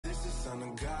on a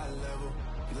God level.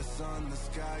 The sun, the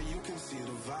sky, you can see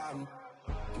the vibe.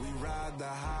 We ride the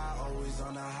high, always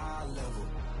on a high level.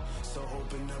 So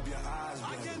open up your eyes,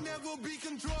 baby. I can never be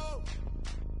controlled.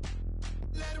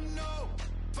 Let them know.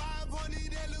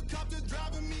 500 helicopters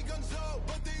driving me gonzo,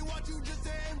 but they want you just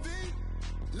to envy.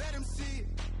 Let them see it.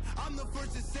 I'm the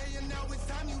first to say it, now it's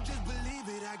time you just believe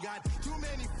it. I got too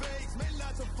many fakes, made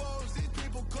lots of foes. These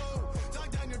people cold. Talk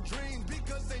down your dreams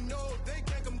because they know they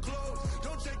can't come close.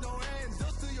 Don't shake no hands,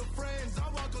 just to your friends. I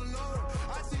walk alone.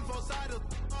 I see false idols,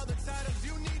 other titles.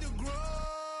 You need to grow.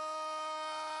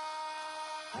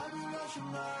 I be rushing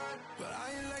mine, but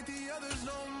I ain't like the others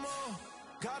no more.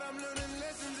 God, I'm learning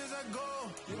lessons as I go.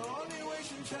 You're only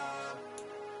wasting time.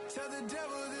 Tell the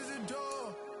devil there's a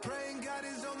door. Praying God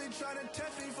is only trying to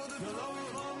test me for the glory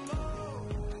of my mom.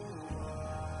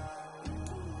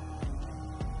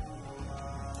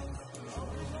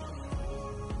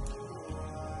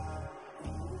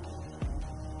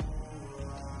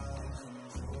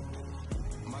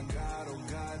 My God, oh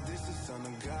God, this is on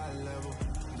a God level.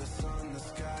 The sun, the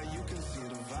sky, you can see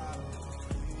the vibe.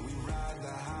 We ride the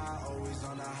high, always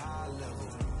on a high level.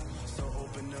 So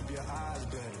open up your eyes,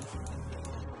 baby.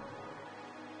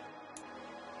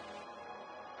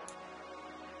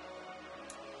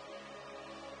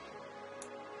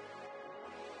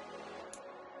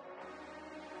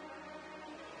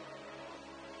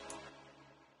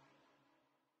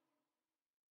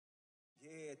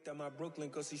 Yeah, that my Brooklyn,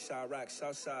 go see Chirac,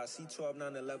 Southside, C12,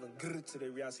 911, grrr to the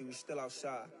reality, we still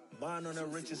outside. Mine on the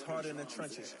richest, heart in the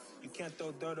trenches. You can't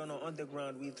throw dirt on the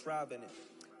underground, we thrive in it.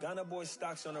 Ghana boys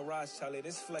stocks on the rise, Charlie,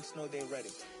 this flex know they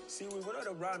ready. See, we were not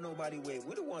to ride nobody with,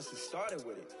 we the ones who started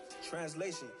with it.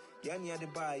 Translation, Yanni had to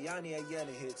buy, Yanni had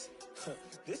Yanni hits.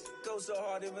 This goes so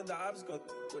hard, even the ops go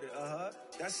with it,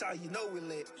 That's how you know we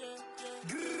lit.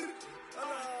 Grrr,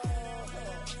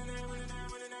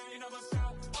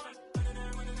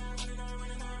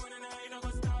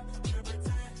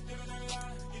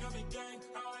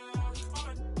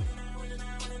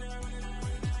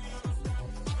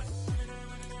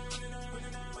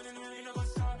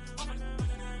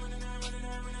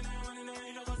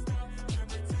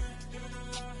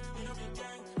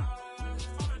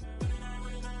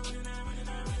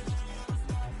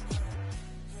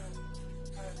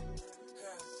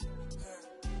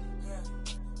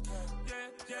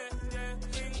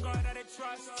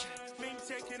 trust, me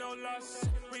taking no loss.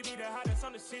 We be the hottest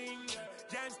on the scene.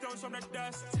 Gemstones from the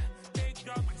dust. Big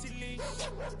dog with your leash.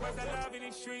 Where's the love in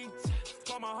the streets?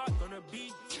 Pour my heart on the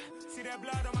beat. See that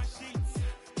blood on my sheets.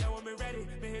 Yeah, when me ready,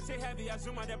 me hit it heavy. I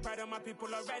zoom out the pride of my people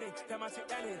already. Them I see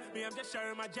Ellie. Me, I'm just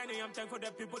sharing my journey. I'm thankful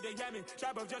that people they hear me.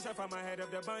 Tribe of Joseph, I'm ahead of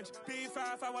the bunch.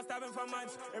 P5, I was starving for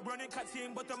months. A running cut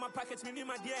in both of my pockets. Me need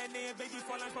my DNA. Baby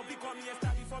for lunch, but we call me a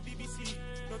star before BBC.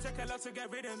 Don't take a lot to get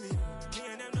rid of me. Me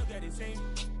and them no get the same.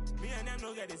 Me and them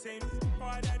no get the same. Oh,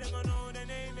 I died, they gon' know who the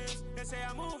name is. They say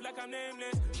I move like I'm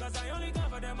nameless. Cause I only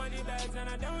come for the money bags. And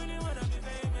I don't really wanna be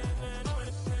famous, man.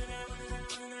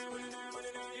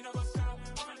 You know what's up?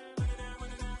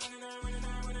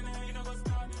 You know what's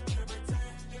up? You don't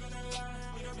pretend, living a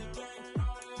lie. You don't be playing.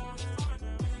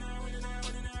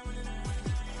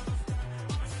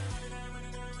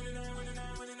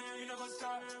 You know what's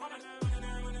up?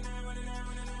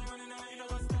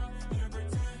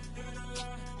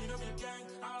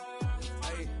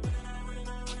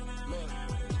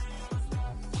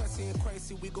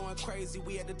 Crazy, we going crazy.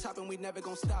 We at the top and we never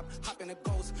gon' stop. Hop in a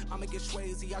ghost, I'ma get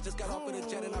swayzy. I just got off of the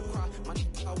jet and I cry. My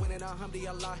I win and I humdy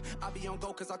a lie. I be on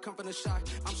go cause I come from the shot.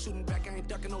 I'm shooting back, I ain't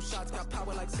ducking no shots. Got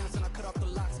power like Samson, I cut off the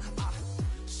locks.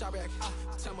 Chirac,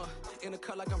 Tema, in the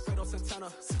cut like I'm Fredo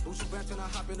Santana. Lose you bent and I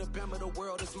hop in the Bama, the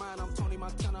world is mine. I'm Tony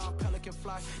Montana, I'm Pelican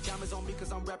Fly. Diamonds on me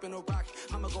cause I'm rapping a rock.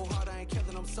 I'ma go hard, I ain't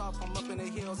killing them soft. I'm up in the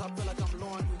hills, I feel like I'm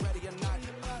Lauren, you ready or not?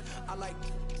 I like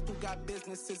who got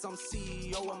businesses, I'm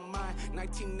CEO of mine.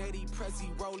 1980 Prezi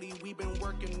Rolly, we been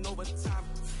working overtime.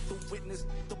 The witness,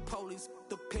 the police,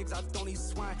 the pigs, I don't eat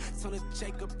swine. Son of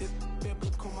Jacob, this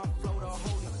biblical, my flow, the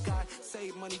holy God.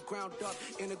 Save money ground up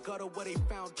in the gutter where they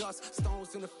found us.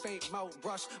 Stones in the faint Mount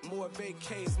Rush. More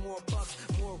vacays, more bucks,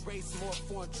 more race, more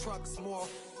foreign trucks, more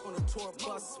on the tour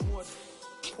bus, more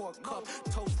pour cup.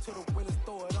 Toast to the winners,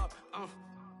 throw it up.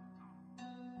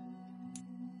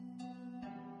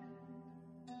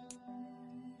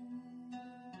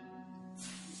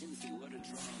 Where the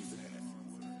drums at?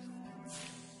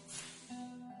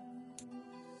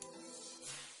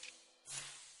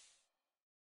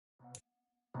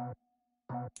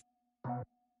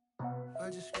 I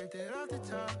just scraped it off the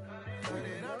top, cut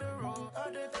it off the road,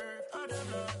 out the dirt, out the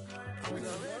block. Was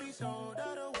already sold,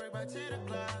 out of work by 10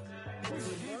 o'clock. We were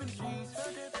leaving the streets,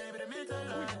 felt that baby, the mental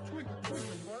line.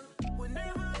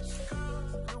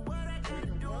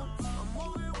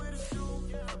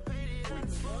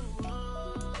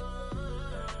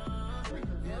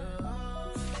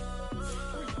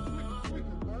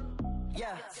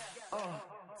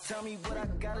 Tell me what I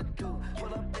gotta do.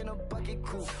 Pull up in a bucket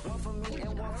crew. One for me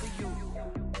and one for you.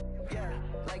 Yeah,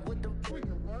 like with the roof.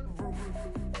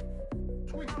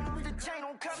 I'm off the chain,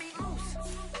 don't cut me loose.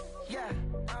 Yeah,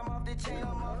 I'm off the chain,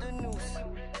 I'm off the noose.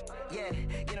 Yeah,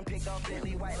 get them picked off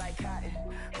Bentley white like cotton.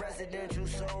 Residential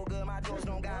so good, my doors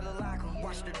don't gotta lock them.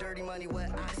 Watch the dirty money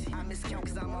with oxy. I miscount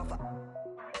cause I'm off a...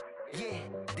 Yeah,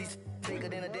 these bigger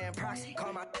than a damn proxy.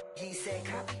 Call my he said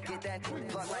copy. Get that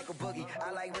plug like a boogie.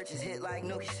 I like riches, hit like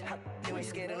nookies. You ain't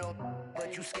scared of no,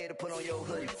 but you scared to put on your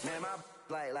hoodie. Man,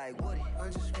 my like Woody. I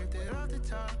just scraped it off the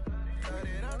top. Cut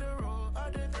it out the road,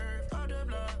 out the curve, out the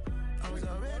block. I was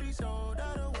already sold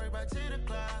out of work by 10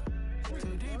 o'clock.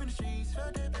 Too deep in the streets,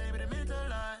 felt that baby, that meant a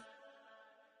lot.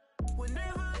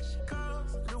 Whenever she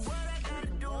calls, the what I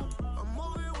gotta do, I'm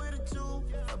moving with a two.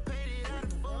 I paid it out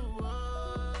of four.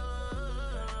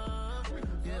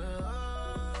 Yeah.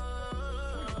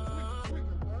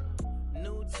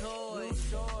 New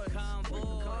toys,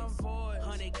 convoy,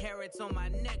 100 carats on my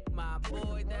neck, my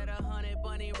boy. That 100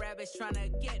 bunny rabbits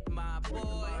tryna get my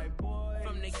boy.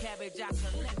 From the cabbage I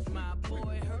collect, my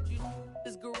boy. Heard you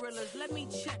is gorillas, let me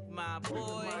check, my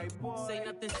boy. Say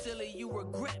nothing silly, you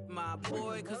regret, my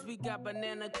boy. Cause we got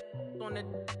banana on the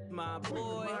my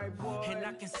boy. And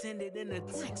I can send it in a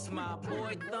text, my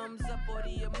boy. Thumbs up or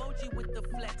the emoji with the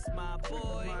flex, my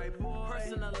boy.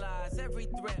 Personalize every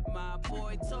threat, my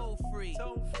boy. Toll free,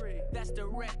 that's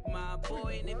direct, my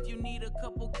boy. And if you need a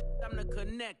couple, I'm to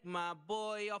connect, my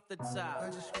boy. Off the top, I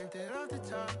just scraped it off the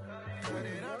top. Cut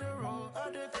it out the road,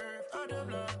 out the curve, out the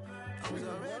block. I was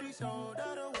already sold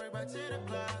out of work by 10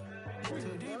 o'clock.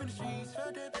 Too deep in the streets,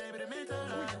 felt that baby, that meant a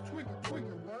lot.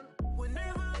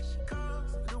 Whenever she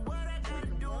calls, the what I gotta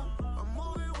do, I'm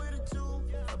moving with a two.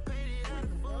 I paid it out of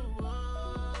four.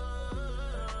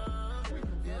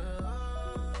 Yeah.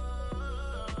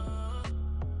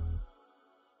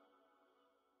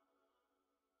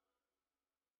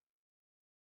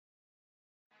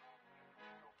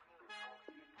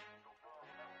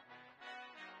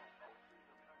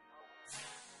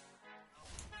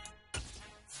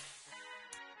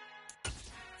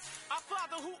 Our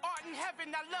Father who art in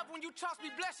heaven, I love when you toss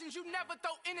me blessings. You never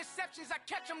throw interceptions, I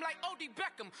catch them like O.D.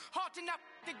 Beckham. Hard to not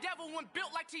the devil when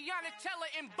built like Tiana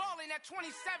Teller. And balling at 27,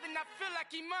 I feel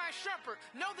like Iman Shumpert.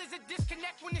 Know there's a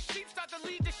disconnect when the sheep start to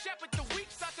lead the shepherd. The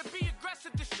weak start to be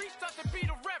aggressive, the streets start to be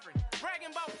the reverend.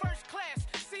 Bragging about first class,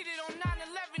 seated on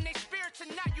 9/11. They spirits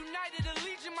are not united,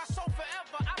 allegiance my soul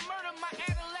forever. I murder my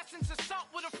adolescence,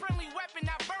 assault with a friendly weapon.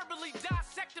 I verbally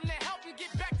dissect them to help them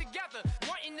get back together.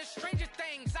 Wanting the stranger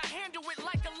things, I handle it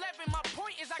like 11. My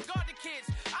point is I guard the kids.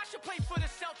 I should play for the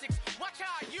Celtics. Watch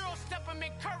how I Euro step them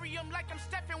and curry them like I'm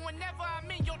Stephen. Whenever I'm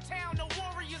in your town, the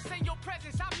warriors in your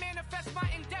presence. I manifest my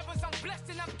endeavors. I'm blessed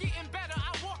and I'm getting better.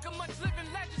 I walk amongst living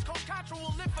legends. Coach Contra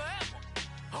will live forever.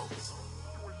 Oh.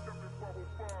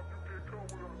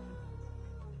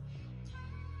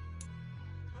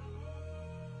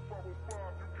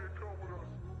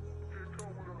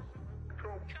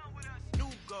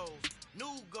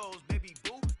 New goals, baby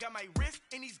boo. Got my wrist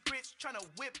in these grits, tryna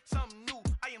whip something new.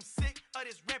 I am sick of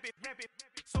this rampant.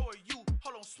 So are you.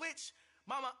 Hold on, switch.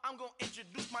 Mama, I'm gonna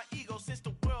introduce my ego. Since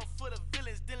the world full of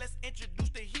villains, then let's introduce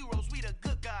the heroes. We the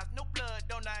good guys, no blood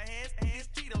on our hands. Hands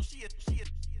Cheeto, she a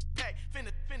pack.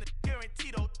 Finna,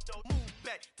 guaranteed. Move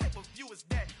back. Type of view is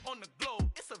that on the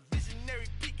globe? It's a visionary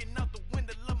peeking out the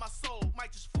window of my soul.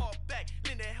 Might just fall back,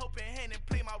 lend a helping hand and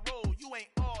play my role. You ain't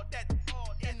all that.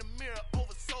 In the mirror,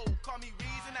 oversold. Call me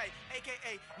Reason A,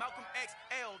 aka Malcolm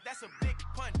XL. That's a big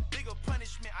pun, bigger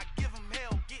punishment. I give him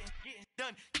hell, getting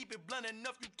done. Keep it blunt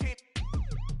enough, you can't.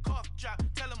 Cough drop,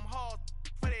 tell them hard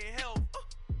for their health.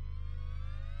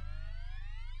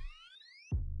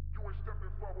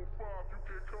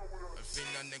 Al fin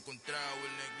han encontrado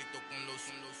el negrito con los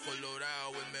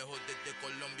colorados, el mejor desde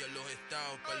Colombia, los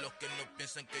estados. Para los que no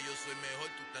piensan que yo soy mejor,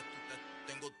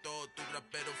 tengo todo, tu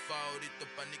rapero favorito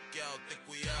paniqueado, ten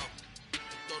cuidado.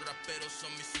 Estos raperos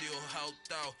son mis hijos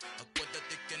autados.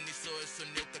 Acuérdate quién hizo el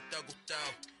sonido que te ha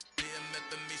gustado. Pídeme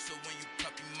permiso when you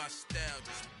copy my style.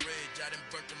 Just a bridge, I done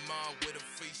burnt them all with a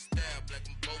freestyle. Black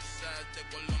on both sides de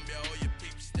Colombia, oye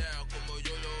peep style. Como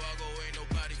yo lo hago, ain't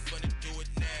nobody finna do it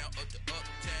now. Up to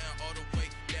uptown, all the way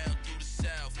down through the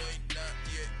south. No ain't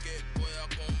nadie que pueda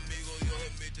conmigo. Dios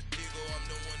es mi testigo, I'm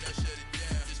the one that shut it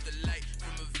down. Just a light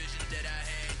from a vision that I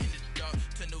had in the dark.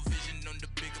 Tunnel vision on the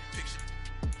bigger picture.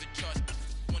 The charts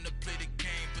wanna play the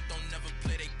game, but don't never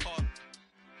play their part.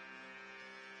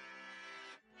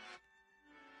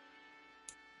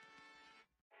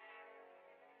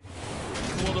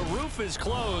 Well, the roof is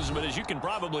closed, but as you can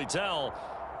probably tell,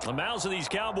 The mouths of these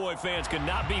Cowboy fans could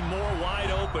not be more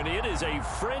wide open. It is a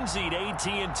frenzied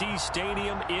AT&T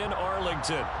Stadium in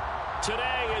Arlington.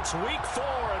 Today, it's week 4,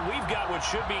 and we've got what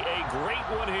should be a great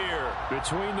one here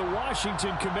between the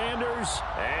Washington Commanders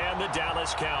and the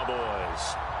Dallas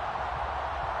Cowboys.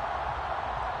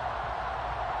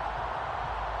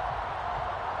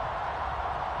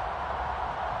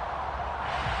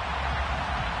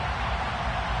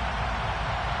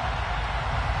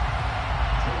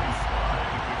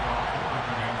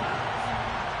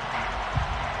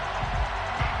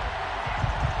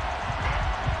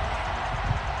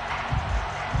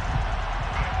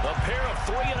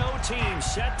 Team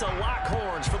set to lock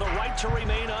horns for the right to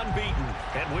remain unbeaten.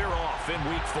 And we're off in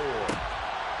week 4.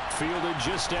 Fielded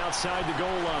just outside the goal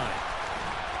line.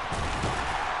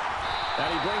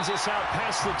 And he brings us out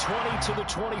past the 20 to the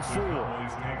 24. The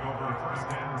Cowboys take over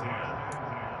 1st and 10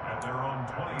 at their own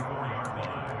 24-yard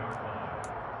line.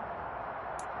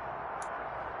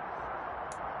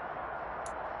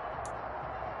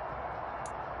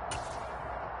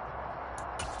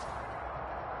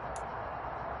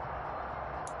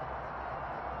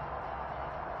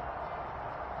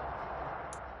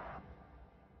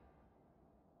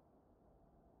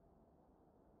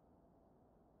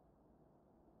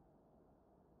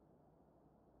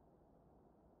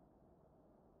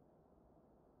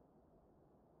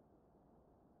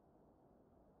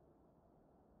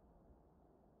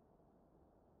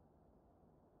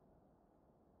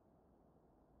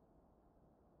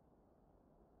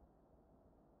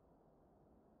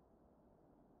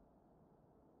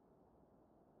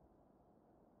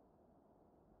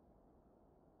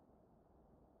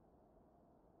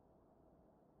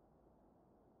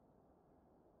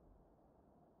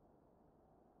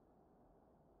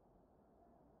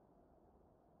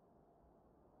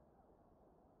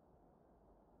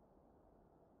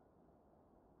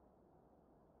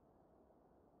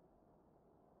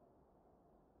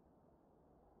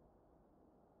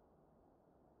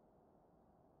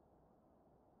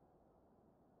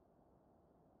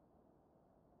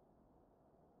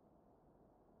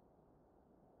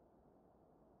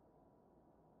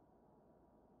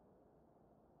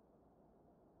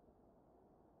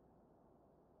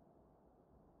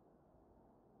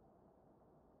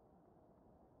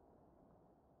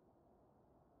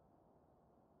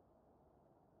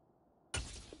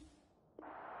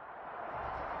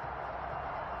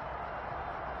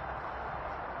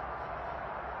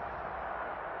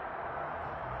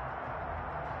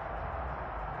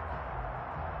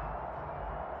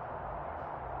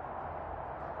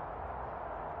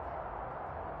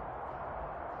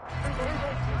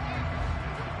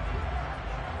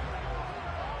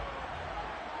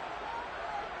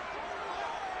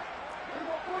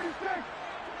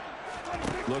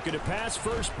 Looking to pass,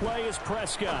 first play is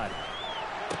Prescott.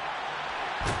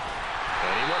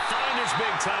 And he will find his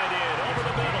big tight end over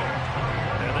the middle.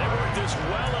 And they work this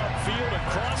well upfield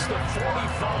across the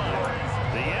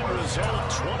 45. The end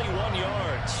result, 21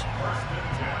 yards.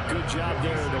 Good job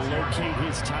there to locate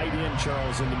his tight end,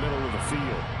 Charles, in the middle of the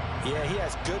field. Yeah, he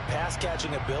has good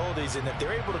pass-catching abilities, and if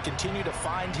they're able to continue to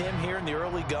find him here in the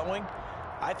early going,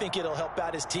 I think it'll help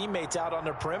out his teammates out on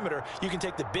the perimeter. You can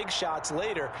take the big shots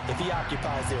later if he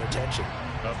occupies their attention.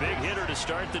 A big hitter to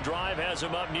start the drive has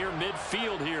him up near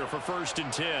midfield here for 1st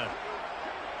and 10.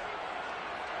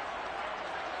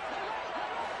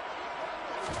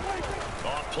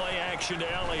 Off play action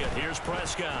to Elliott. Here's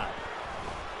Prescott.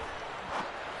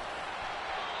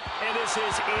 And this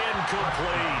is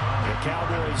incomplete. The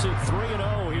Cowboys at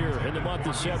 3-0 here in the month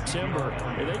of September.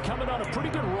 And they coming on a pretty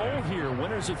good roll here.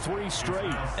 Winners of 3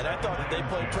 straight. And I thought that they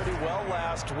played pretty well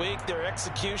last week. Their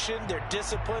execution, their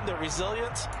discipline, their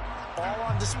resilience, all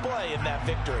on display in that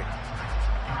victory.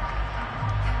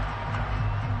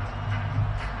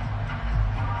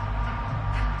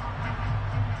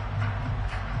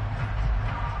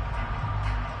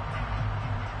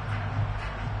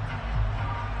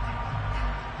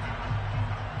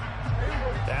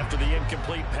 After the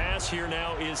incomplete pass, here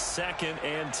now is 2nd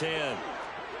and 10.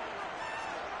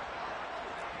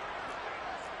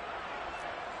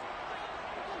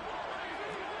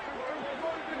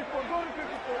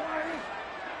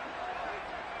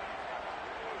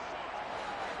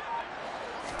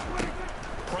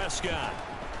 Prescott.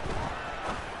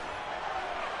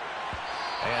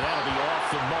 And that'll be off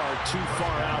the mark, too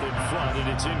far out in front, and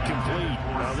it's incomplete.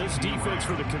 Now, this defense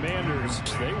for the Commanders,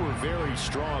 they were very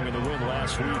strong in the win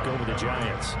last week over the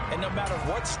Giants. And no matter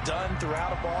what's done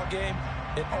throughout a ball game,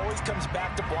 it always comes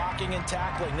back to blocking and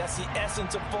tackling. That's the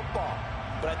essence of football.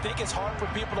 But I think it's hard for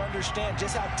people to understand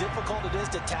just how difficult it is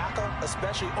to tackle,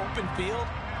 especially open field.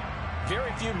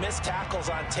 Very few missed tackles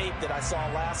on tape that I saw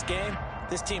last game.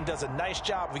 This team does a nice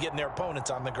job of getting their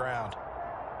opponents on the ground.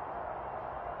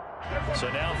 So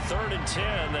now 3rd and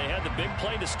 10. They had the big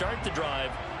play to start the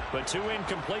drive, but 2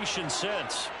 incompletions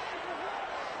since.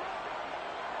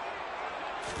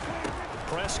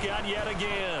 Prescott yet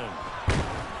again.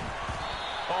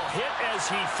 Oh, hit as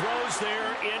he throws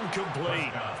there,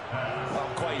 incomplete.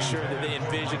 I'm quite sure that they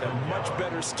envisioned a much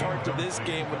better start to this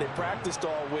game when they practiced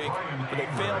all week. When they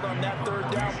failed on that 3rd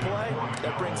down play,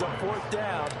 that brings up 4th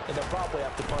down, and they'll probably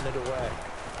have to punt it away.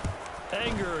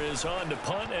 Anger is on to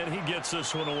punt, and he gets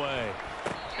this one away.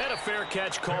 And a fair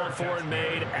catch called for and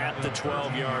made at the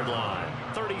 12-yard line.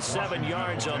 37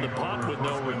 yards on the punt with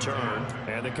no return.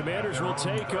 And the Commanders will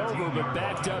take over, but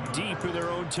backed up deep in their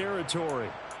own territory.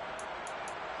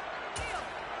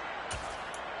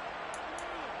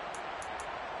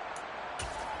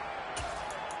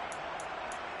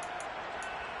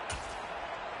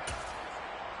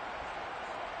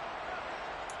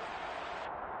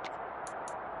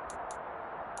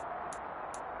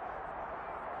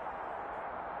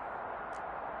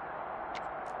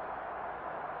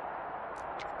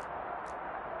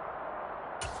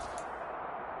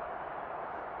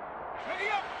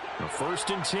 A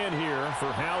 1st and 10 here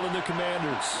for Howell and the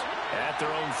Commanders at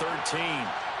their own 13.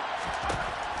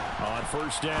 On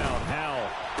 1st down, Howell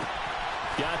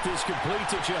got this complete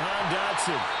to Jahan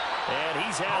Dotson. And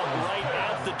he's out right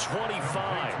at the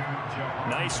 25.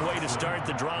 Nice way to start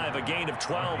the drive, a gain of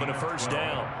 12 and a 1st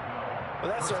down. Well,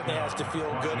 that certainly has to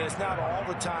feel good. And it's not all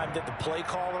the time that the play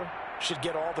caller should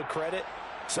get all the credit.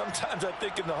 Sometimes I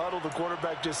think in the huddle, the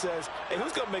quarterback just says, hey,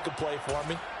 who's going to make a play for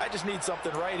me? I just need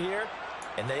something right here.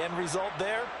 And the end result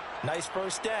there, nice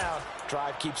 1st down.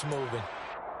 Drive keeps moving.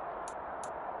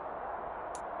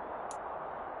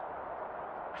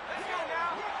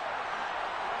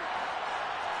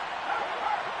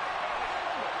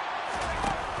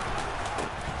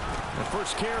 The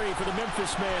first carry for the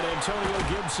Memphis man, Antonio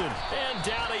Gibson. And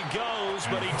down he goes,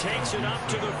 but he takes it up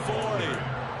to the 40.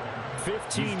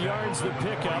 15 yards the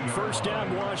pickup. 1st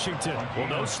down, Washington. Well,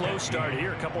 no slow start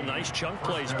here. A couple nice chunk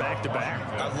plays back-to-back.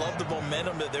 I love the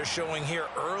momentum that they're showing here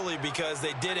early because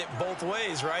they did it both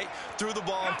ways, right? Threw the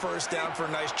ball on 1st down for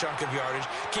a nice chunk of yardage.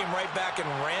 Came right back and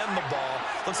ran the ball.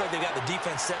 Looks like they got the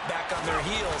defense set back on their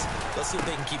heels. Let's see if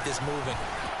they can keep this moving.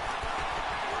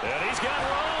 And he's got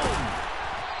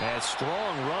Rome. And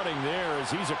strong running there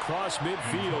as he's across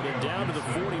midfield and down to the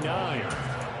 49.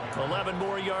 11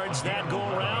 more yards that go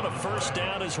around, a 1st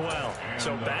down as well.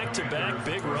 So back-to-back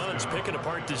big runs, picking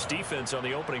apart this defense on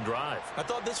the opening drive. I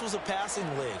thought this was a passing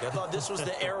league. I thought this was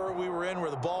the era we were in where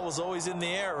the ball was always in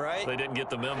the air, right? They didn't get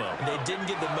the memo. They didn't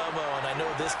get the memo, and I know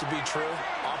this to be true.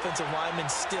 Offensive linemen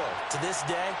still, to this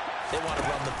day, they want to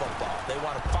run the football. They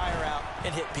want to fire out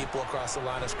and hit people across the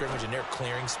line of scrimmage, and they're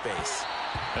clearing space.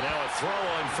 And now a throw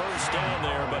on 1st down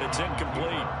there, but it's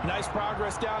incomplete. Nice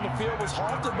progress down the field was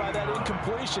halted by that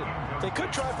incompletion. They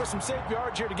could try for some safe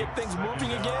yards here to get things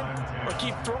moving again, or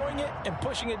keep throwing it and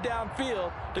pushing it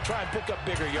downfield to try and pick up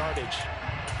bigger yardage.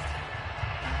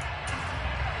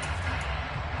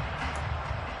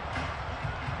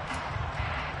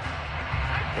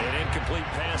 An incomplete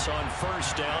pass on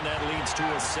 1st down. That leads to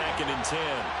a 2nd and 10.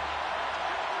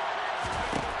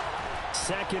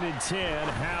 2nd and 10,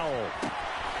 Howell.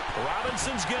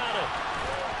 Robinson's got it.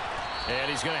 And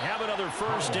he's going to have another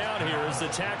 1st down here as the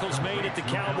tackle's made at the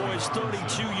Cowboys'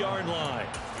 32-yard line.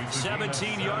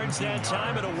 17 yards that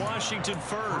time and a Washington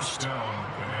 1st.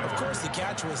 Of course, the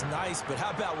catch was nice, but how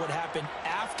about what happened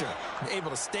after? Able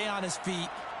to stay on his feet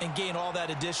and gain all that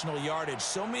additional yardage.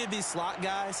 So many of these slot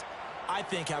guys, I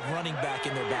think, have running back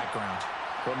in their background.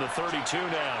 From the 32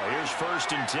 now, here's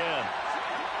 1st and 10.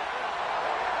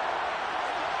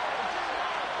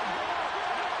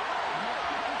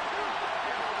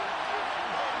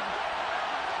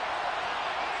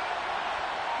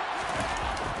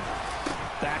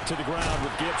 Back to the ground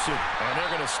with Gibson. And they're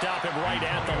going to stop him right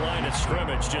at the line of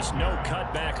scrimmage. Just no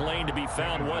cutback lane to be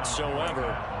found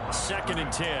whatsoever. 2nd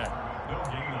and 10.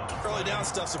 Early down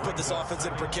stuffs will put this offense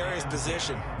in a precarious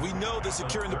position. We know that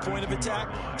securing the point of attack,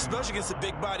 especially against the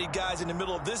big-bodied guys in the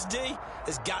middle of this D,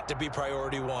 has got to be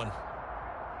priority one.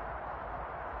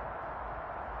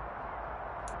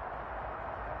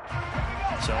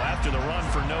 So after the run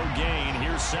for no gain,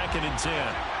 here's 2nd and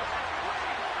 10.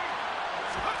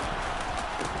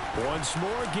 Once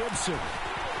more, Gibson.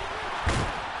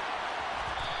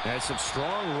 And some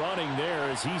strong running there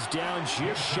as he's down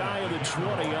just shy of the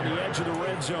 20 on the edge of the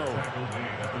red zone.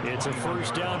 It's a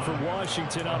 1st down for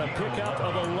Washington on a pickup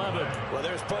of 11. Well,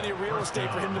 there's plenty of real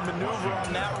estate for him to maneuver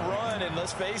on that run, and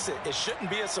let's face it, it shouldn't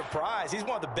be a surprise. He's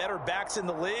one of the better backs in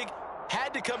the league.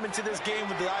 had to come into this game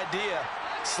with the idea,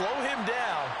 slow him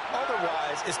down,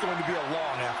 otherwise it's going to be a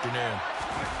long afternoon.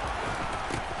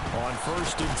 On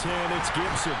 1st and 10, it's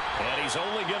Gibson. And he's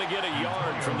only going to get a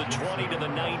yard from the 20 to the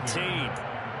 19.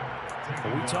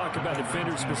 When we talk about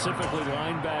defenders, specifically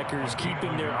linebackers,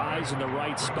 keeping their eyes in the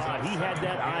right spot, he had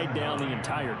that eye down the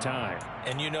entire time.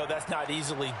 And you know that's not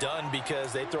easily done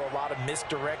because they throw a lot of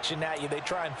misdirection at you. They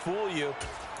try and fool you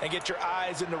and get your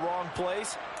eyes in the wrong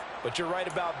place. But you're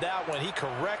right about that one. He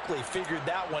correctly figured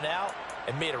that one out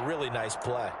and made a really nice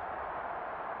play.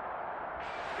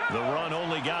 The run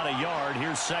only got a yard.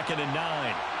 Here's 2nd and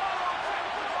 9.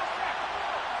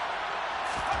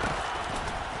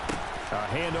 A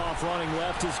handoff running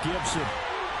left is Gibson.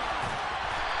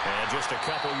 And just a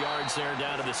couple yards there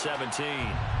down to the 17.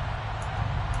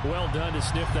 Well done to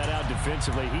sniff that out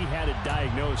defensively. He had it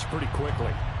diagnosed pretty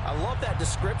quickly. I love that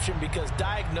description because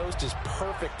diagnosed is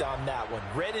perfect on that one.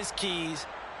 Read his keys,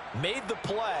 made the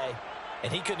play,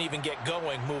 and he couldn't even get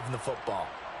going moving the football.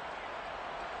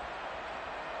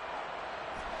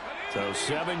 So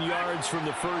 7 yards from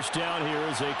the first down here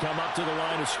as they come up to the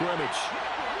line of scrimmage.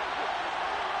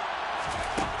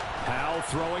 Powell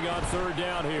throwing on 3rd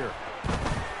down here.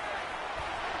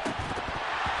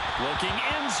 Looking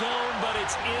end zone, but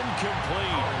it's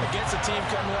incomplete. Against a team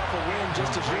coming off a win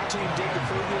just as your team did the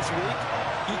previous week,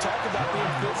 you talk about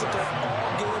being physical all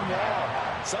game long.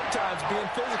 Sometimes being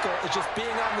physical is just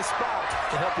being on the spot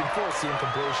and helping force the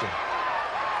incompletion.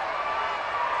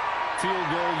 Field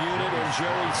goal unit and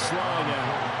Joey Sly now.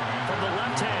 From the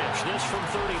left hash, this from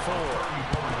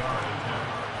 34.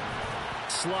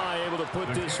 Sly able to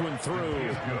put this one through,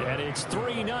 and it's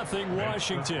 3-0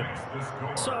 Washington.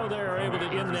 So they're able to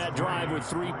end that drive with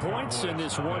 3 points in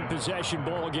this one-possession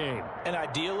ball game. And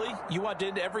ideally, you want to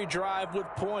end every drive with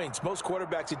points. Most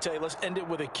quarterbacks would tell you, let's end it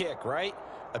with a kick, right?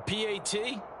 A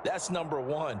PAT, that's number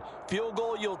 1. Field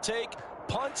goal you'll take.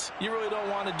 Punts, you really don't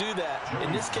want to do that.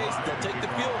 In this case, they'll take the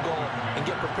field goal and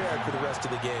get prepared for the rest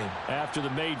of the game. After the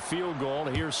made field goal,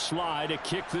 here's Sly to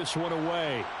kick this one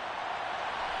away.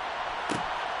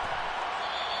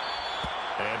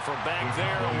 And from back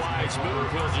there, a wise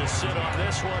move. He'll just sit on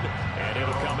this one, and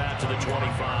it'll come out to the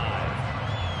 25.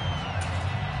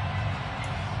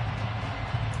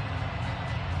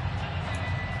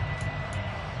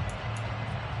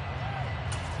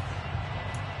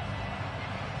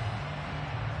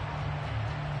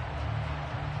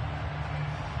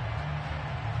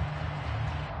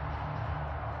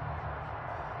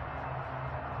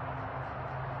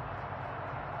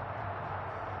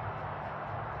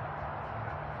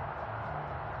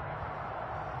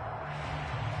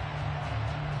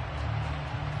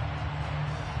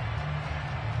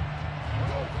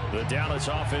 The Dallas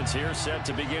offense here set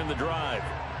to begin the drive.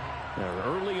 Now,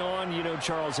 early on, you know,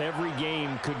 Charles, every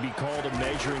game could be called a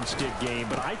measuring stick game,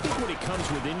 but I think when it comes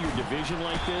within your division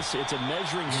like this, it's a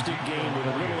measuring stick game with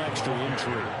a little extra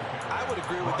intrigue. I would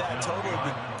agree with that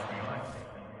totally.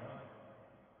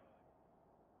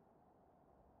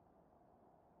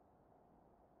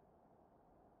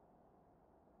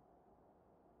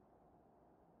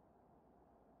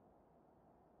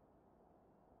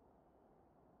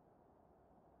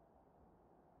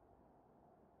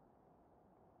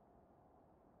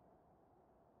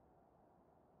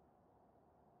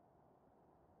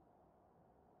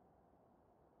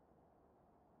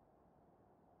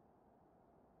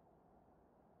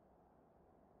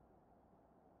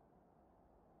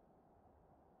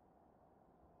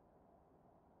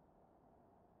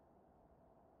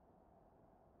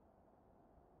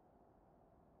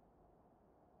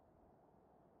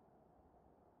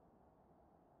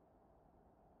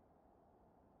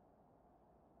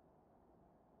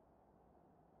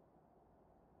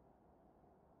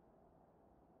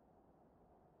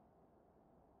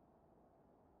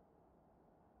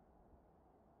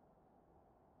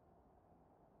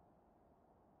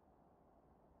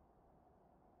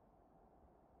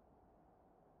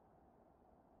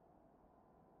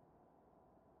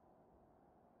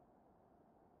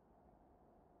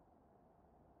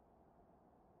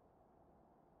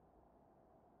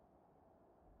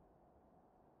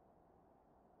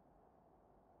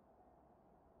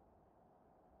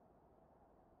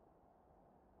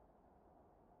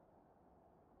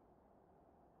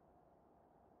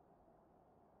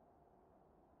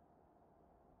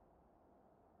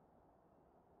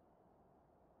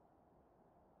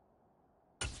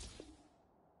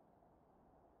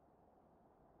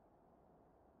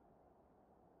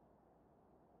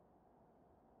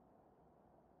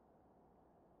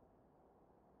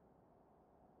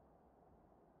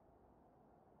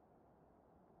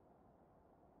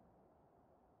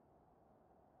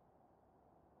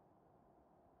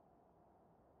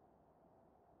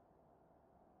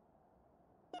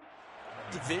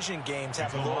 division games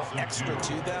have a little extra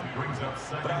to them.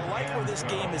 But I like where this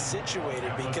game is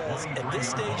situated because at this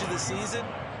stage of the season,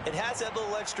 it has that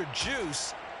little extra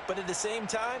juice, but at the same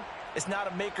time, it's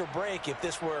not a make or break if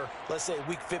this were, let's say,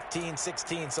 week 15,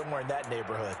 16, somewhere in that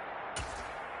neighborhood.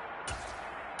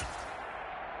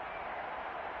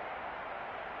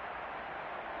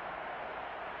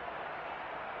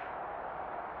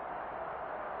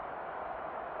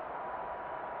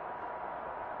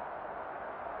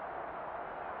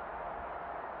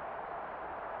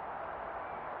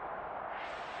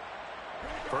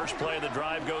 First play of the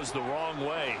drive goes the wrong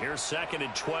way. Here's 2nd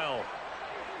and 12.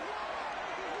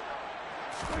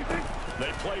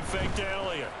 They play fake to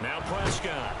Elliott. Now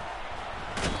Prescott.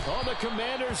 Oh, the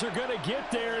Commanders are going to get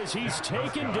there as he's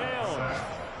taken down.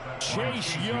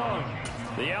 Chase Young.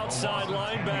 The outside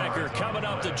linebacker coming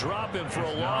up to drop him for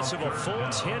a loss of a full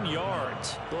 10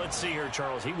 yards. Well, let's see here,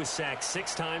 Charles. He was sacked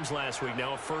 6 times last week.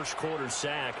 Now a first quarter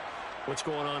sack. What's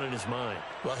going on in his mind?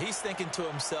 Well, he's thinking to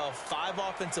himself, 5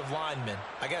 offensive linemen.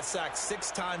 I got sacked 6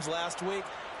 times last week.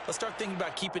 Let's start thinking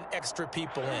about keeping extra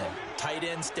people in. Tight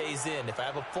end stays in. If I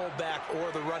have a fullback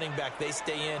or the running back, they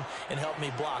stay in and help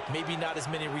me block. Maybe not as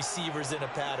many receivers in a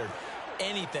pattern.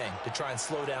 Anything to try and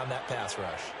slow down that pass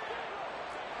rush.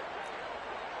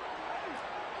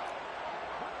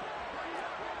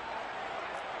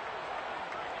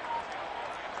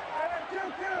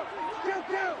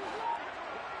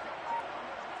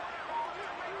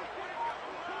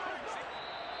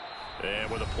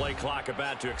 And with a play clock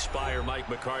about to expire, Mike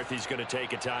McCarthy's going to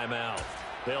take a timeout.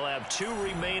 They'll have 2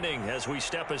 remaining as we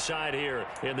step aside here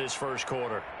in this first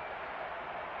quarter.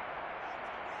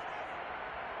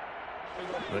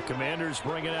 The Commanders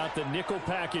bringing out the nickel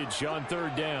package on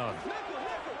 3rd down.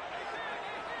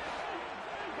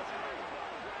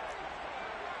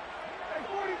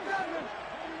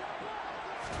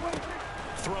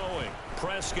 Throwing,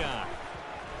 Prescott.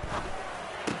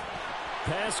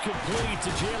 Pass complete to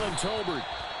Jalen Tolbert.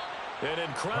 An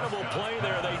incredible play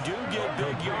there. They do get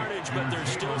big yardage, but they're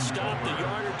still stopped a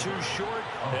yard or 2 short,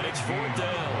 and it's 4th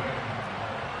down.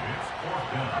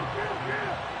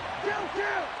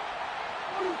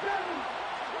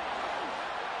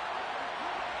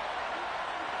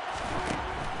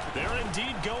 They're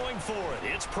indeed going for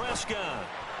it. It's Prescott.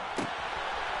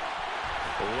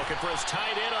 Looking for his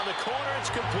tight end on the corner.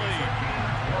 It's complete.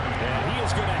 And he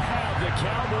is going to have the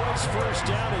Cowboys first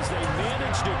down as they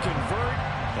manage to convert,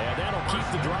 and that'll keep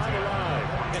the drive alive.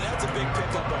 And that's a big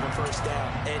pickup of a first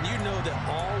down. And you know that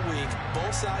all week,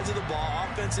 both sides of the ball,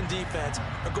 offense and defense,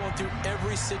 are going through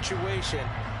every situation.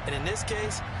 And in this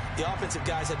case, the offensive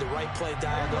guys had the right play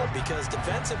dialed up because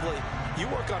defensively, you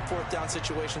work on 4th down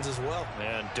situations as well.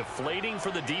 And deflating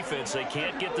for the defense. They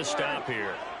can't get the stop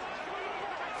here.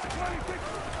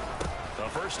 The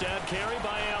first down carry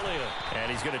by Elliott.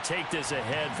 And he's going to take this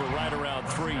ahead for right around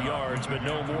 3 yards, but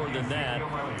no more than that.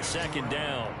 2nd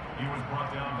down.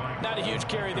 Not a huge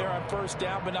carry there on first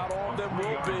down, but not all of them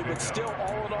will be. But still,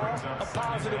 all in all, a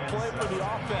positive play for the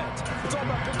offense. It's all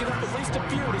about picking up at least a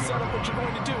few to set up what you're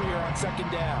going to do here on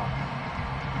 2nd down.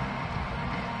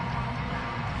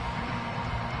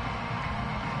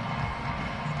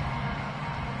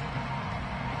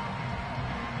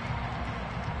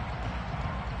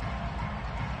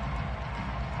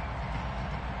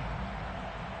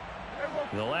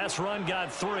 The last run got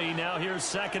 3. Now here's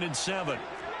 2nd and 7.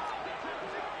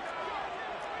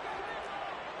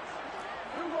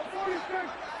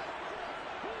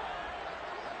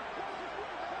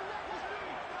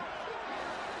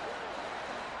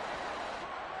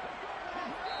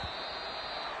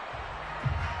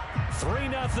 Three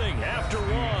 0 after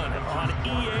 1 on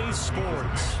EA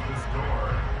Sports.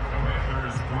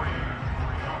 Commanders 3,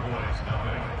 Cowboys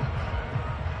 0.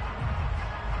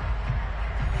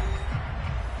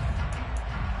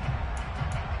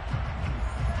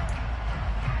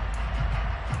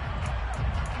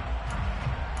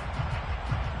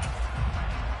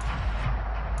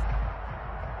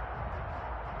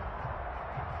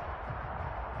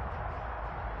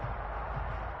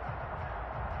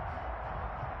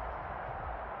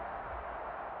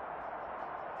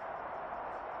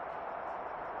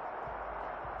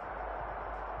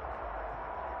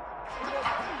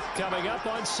 Coming up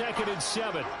on 2nd and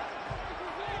 7.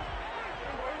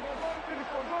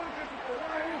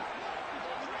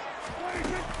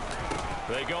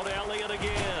 They go to Elliott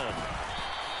again.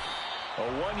 A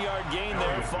 1-yard gain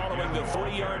there following the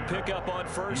 3-yard pickup on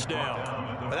first down.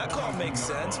 Well, that call makes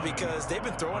sense because they've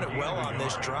been throwing it well on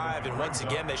this drive, and once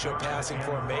again they show passing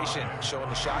formation, showing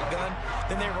the shotgun.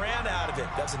 Then they ran out of it.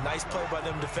 That's a nice play by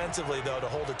them defensively, though, to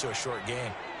hold it to a short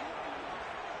gain.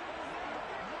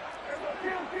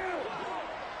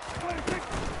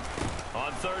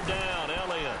 On third down,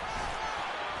 Elliott.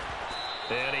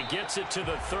 And he gets it to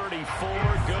the 34.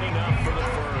 Good enough for the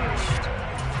first.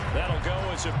 That'll go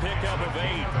as a pickup of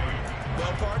 8.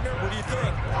 Well, partner, what do you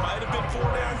think? Might have been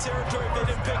 4-down territory if they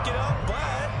didn't pick it up,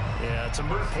 but... Yeah, it's a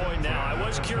moot point now. I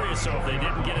was curious, though, if they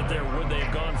didn't get it there, would they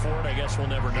have gone for it? I guess we'll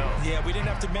never know. Yeah, we didn't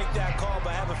have to make that call, but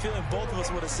I have a feeling both of us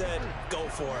would have said, go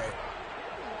for it.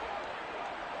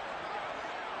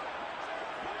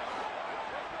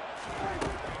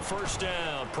 First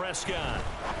down, Prescott.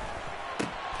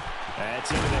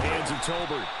 That's into the hands of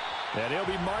Tolbert. And he'll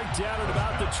be marked down at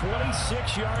about the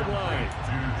 26-yard line.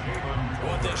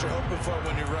 One thing you're hoping for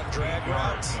when you run drag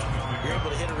routes, you're able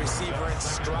to hit a receiver in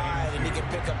stride, and he can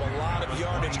pick up a lot of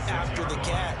yardage after the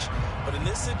catch. But in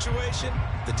this situation,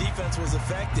 the defense was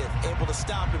effective, able to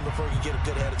stop him before he could get a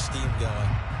good head of steam going.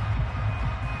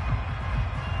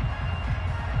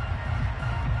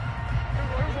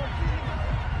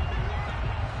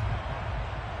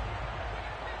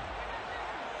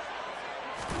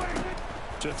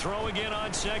 To throw again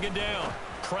on second down.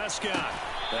 Prescott.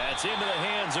 That's into the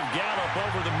hands of Gallup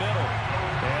over the middle.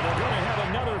 And they're going to have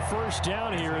another first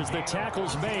down here as the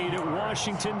tackle's made at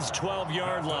Washington's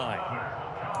 12-yard line.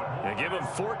 They give him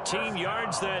 14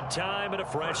 yards that time and a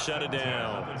fresh set of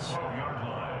downs.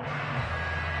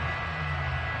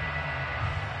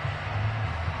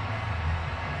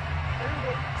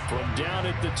 From down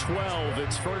at the 12,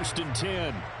 it's 1st and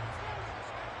 10.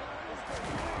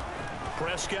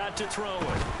 Prescott to throw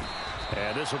it.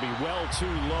 And this will be well too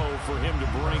low for him to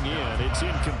bring in. It's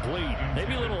incomplete.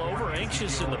 Maybe a little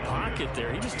over-anxious in the pocket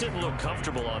there. He just didn't look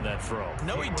comfortable on that throw.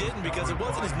 No, he didn't, because it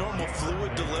wasn't his normal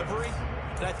fluid delivery.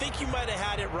 And I think you might have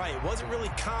had it right. Wasn't really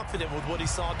confident with what he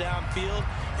saw downfield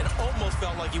and almost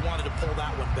felt like he wanted to pull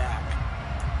that one back.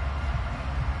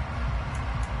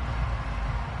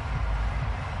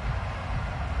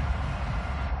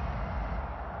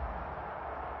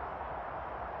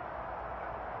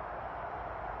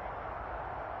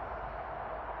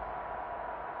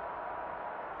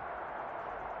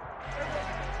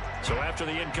 So after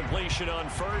the incompletion on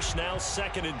first, now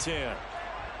 2nd and 10.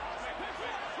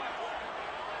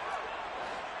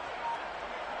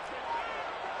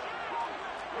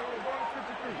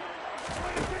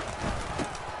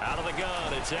 Out of the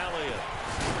gun, it's Elliott.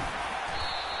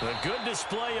 A good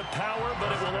display of power,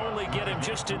 but it will only get him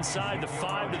just inside the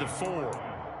 5 to the 4.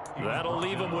 That'll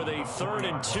leave him with a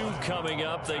 3rd and 2 coming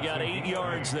up. They got 8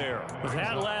 yards there. With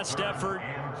that last effort,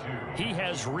 he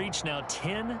has reached now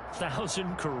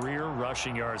 10,000 career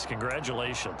rushing yards.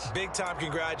 Congratulations. Big-time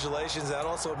congratulations. That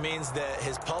also means that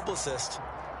his publicist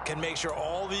can make sure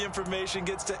all the information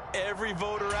gets to every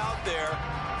voter out there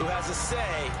who has a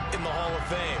say in the Hall of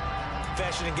Fame.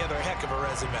 Fashioning together a heck of a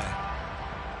resume.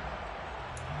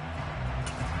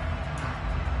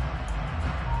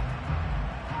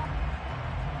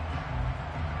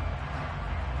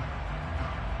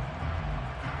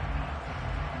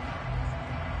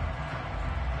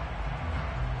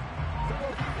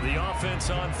 The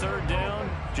offense on 3rd down,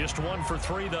 just 1 for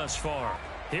 3 thus far.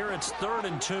 Here it's 3rd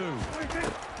and 2.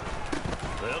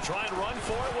 They'll try and run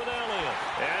for it with Elliott.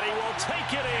 And he will take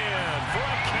it in for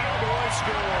a Cowboy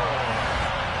score.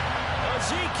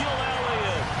 Ezekiel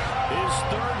Elliott, his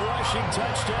 3rd rushing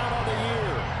touchdown of the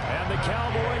year. And the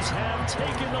Cowboys have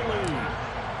taken the lead.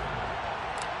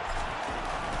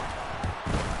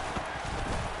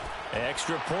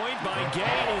 Extra point by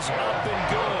Gain is up and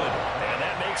good. And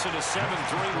that makes it a 7-3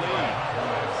 lead.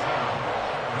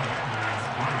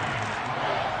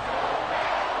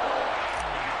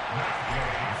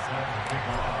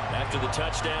 After the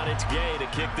touchdown, it's Gay to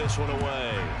kick this one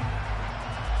away.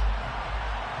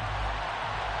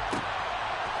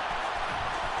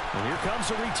 And here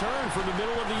comes a return from the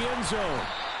middle of the end zone.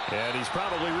 And he's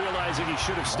probably realizing he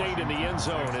should have stayed in the end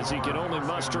zone as he can only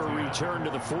muster a return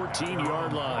to the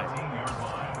 14-yard line.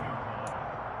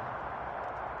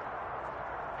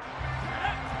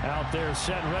 Out there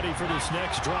set and ready for this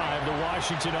next drive, the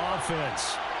Washington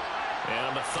offense.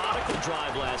 And a methodical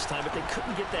drive last time, but they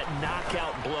couldn't get that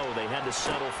knockout blow. They had to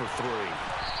settle for 3.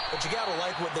 But you got to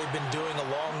like what they've been doing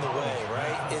along the way,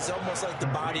 right? It's almost like the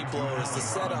body blows, the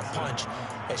setup punch.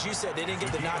 As you said, they didn't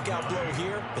get the knockout blow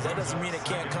here, but that doesn't mean it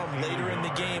can't come later in the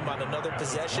game on another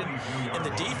possession. And the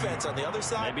defense on the other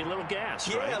side, maybe a little gas,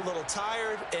 yeah, right? A little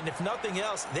tired. And if nothing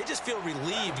else, they just feel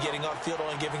relieved getting upfield,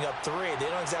 only giving up 3. They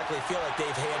don't exactly feel like they've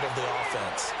handled the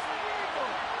offense.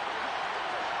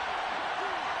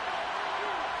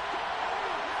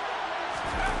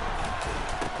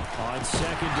 On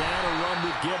 2nd down, a run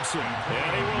with Gibson.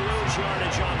 And he will lose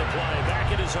yardage on the play.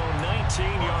 Back at his own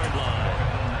 19-yard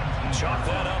line. Chalk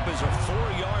that up as a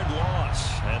 4-yard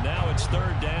loss, and now it's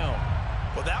 3rd down.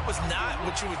 Well, that was not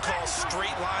what you would call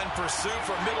straight line pursuit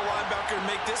for a middle linebacker to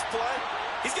make this play.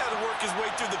 He's got to work his way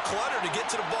through the clutter to get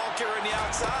to the ball carrier on the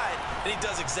outside, and he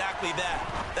does exactly that.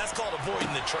 That's called avoiding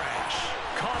the trash.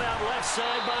 Caught out left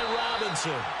side by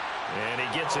Robinson. And he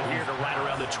gets it here to right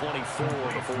around the 24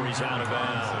 before he's out of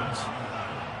bounds.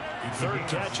 3rd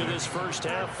catch of this first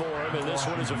half for him, and this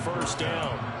one is a 1st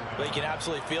down. Well, you can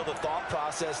absolutely feel the thought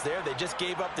process there. They just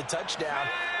gave up the touchdown.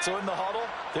 So in the huddle,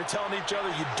 they're telling each other,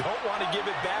 you don't want to give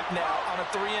it back now on a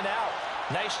 3-and-out.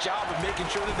 Nice job of making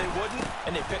sure that they wouldn't,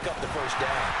 and they pick up the 1st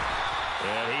down.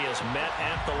 And he is met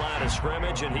at the line of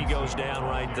scrimmage, and he goes down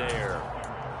right there.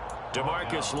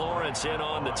 DeMarcus Lawrence in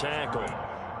on the tackle.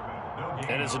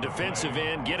 And as a defensive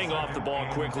end, getting off the ball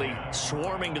quickly,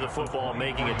 swarming to the football,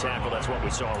 making a tackle, that's what we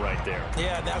saw right there.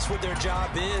 Yeah, that's what their job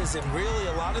is, and really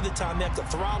a lot of the time they have to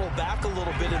throttle back a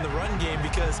little bit in the run game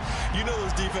because you know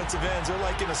those defensive ends, they're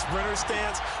like in a sprinter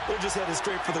stance, they're just headed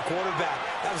straight for the quarterback.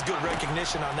 That was good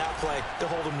recognition on that play to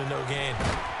hold him to no gain.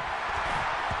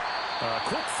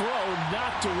 Quick throw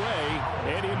knocked away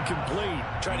and incomplete.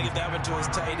 Trying to get that one to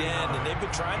his tight end, and they've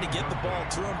been trying to get the ball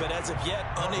to him, but as of yet,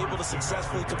 unable to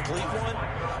successfully complete one.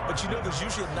 But you know there's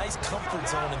usually a nice comfort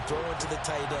zone in throwing to the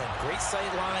tight end. Great sight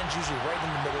lines, usually right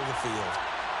in the middle of the field.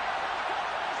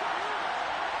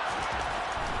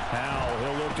 Now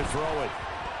he'll look to throw it.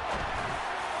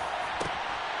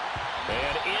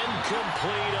 And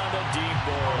incomplete on the deep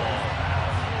ball.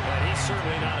 And he's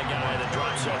certainly not a guy that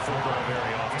drops that football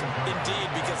very often. Indeed,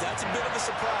 because that's a bit of a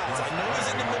surprise. I know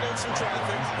he's in the middle of some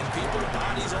traffic, and people and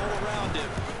bodies all around him,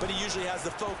 but he usually has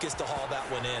the focus to haul that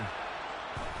one in.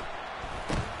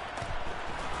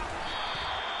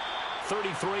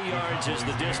 33 yards is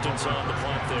the distance on the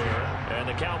punt there. And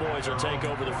the Cowboys will take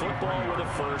over the football with a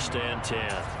 1st and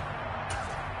 10.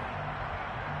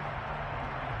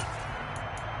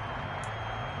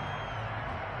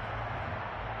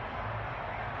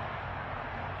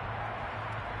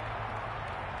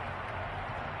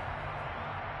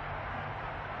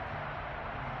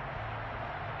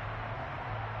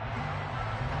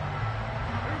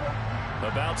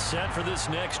 About set for this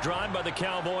next drive by the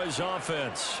Cowboys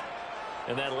offense.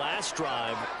 And that last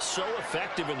drive, so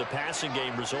effective in the passing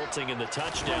game, resulting in the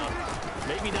touchdown.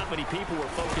 Maybe not many people were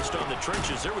focused on the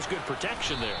trenches. There was good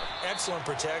protection there. Excellent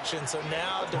protection. So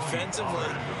now, defensively,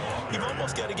 you've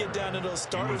almost got to get down to those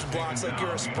starters blocks like you're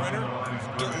a sprinter.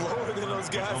 Get lower than those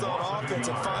guys on offense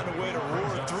and find a way to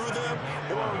roar through them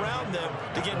or around them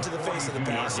to get into the face of the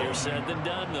passer. Easier said than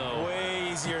done, though.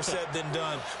 Way easier said than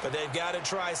done. But they've got to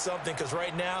try something because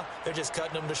right now, they're just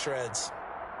cutting them to shreds.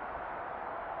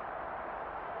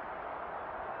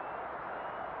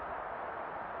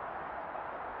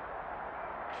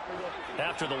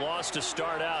 After the loss to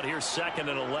start out, here's 2nd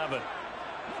and 11.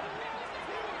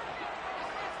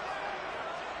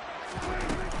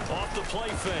 Off the play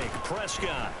fake,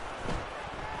 Prescott.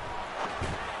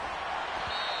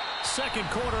 Second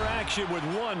quarter action with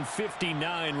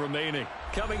 1:59 remaining.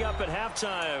 Coming up at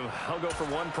halftime, I'll go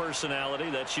from one personality,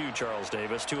 that's you, Charles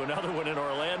Davis, to another one in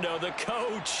Orlando, the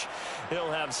coach.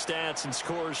 He'll have stats and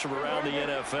scores from around the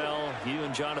NFL. You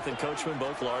and Jonathan Coachman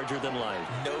both larger than life.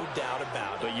 No doubt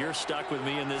about it. But you're stuck with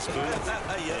me in this booth,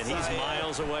 yes, and he's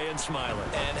miles away and smiling.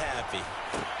 And happy.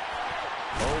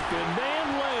 Open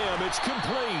man Lamb, it's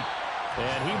complete.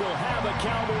 And he will have a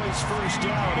Cowboys 1st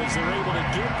down as they're able to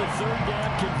get the 3rd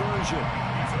down conversion.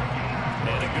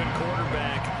 And a good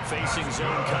quarterback facing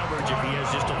zone coverage. If he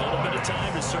has just a little bit of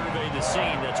time to survey the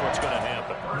scene, that's what's going to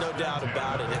happen. No doubt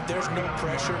about it. If there's no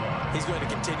pressure, he's going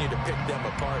to continue to pick them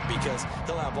apart because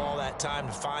he'll have all that time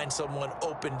to find someone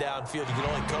open downfield. You can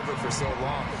only cover for so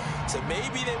long. So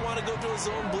maybe they want to go to a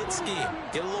zone blitz scheme,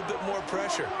 get a little bit more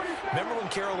pressure. Remember when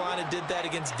Carolina did that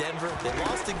against Denver? They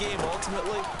lost the game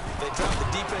ultimately. They dropped the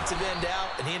defensive end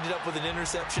out, and he ended up with an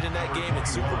interception in that game in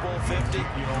Super Bowl 50.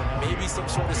 Maybe some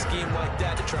sort of scheme like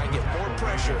that to try and get more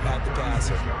pressure at the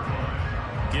passer.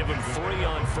 Give him 3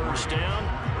 on 1st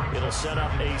down. It'll set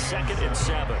up a 2nd and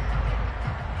 7.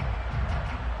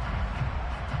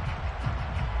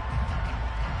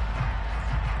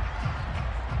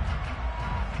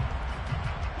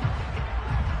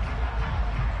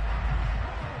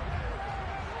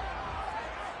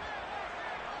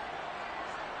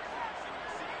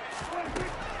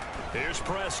 Here's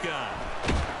Prescott.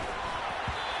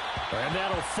 And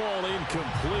that'll fall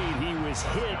incomplete. He was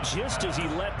hit just as he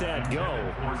let that go.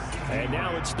 And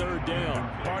now it's 3rd down.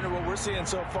 Partner, what we're seeing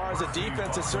so far is a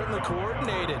defense that's certainly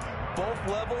coordinated. Both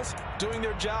levels doing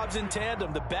their jobs in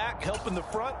tandem. The back helping the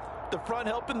front, the front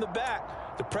helping the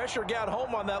back. The pressure got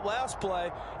home on that last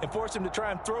play and forced him to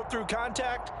try and throw through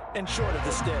contact and short of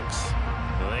the sticks.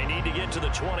 Well, they need to get to the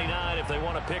 29 if they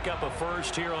want to pick up a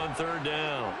first here on third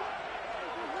down.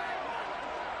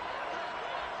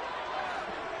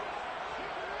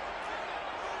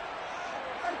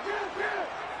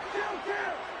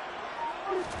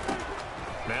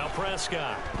 Now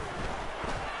Prescott.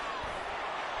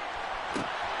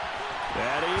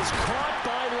 That is caught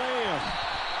by Lamb.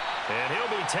 And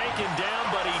he'll be taken down,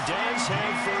 but he does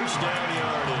have first down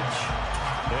yardage.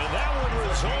 And that one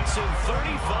results in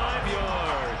 35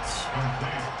 yards.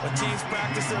 When teams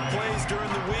practice their plays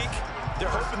during the week,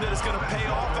 they're hoping that it's going to pay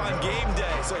off on game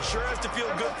day. So it sure has to feel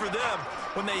good for them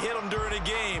when they hit them during a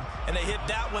game, and they hit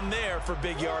that one there for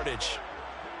big yardage.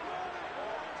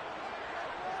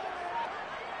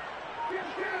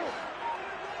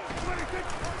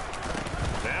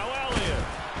 Now Elliott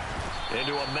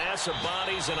into a mass of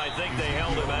bodies, and I think they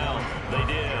held him out.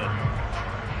 They did.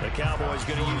 The Cowboys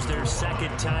going to use their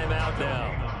second timeout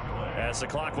now, as the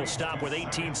clock will stop with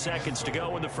 18 seconds to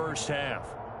go in the first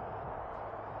half.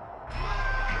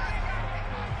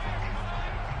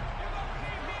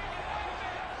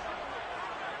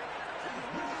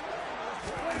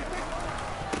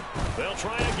 They'll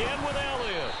try again with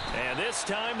Elliott. And this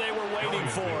time they were waiting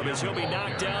for him, as he'll be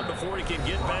knocked down before he can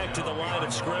get back to the line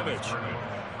of scrimmage.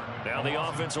 Now the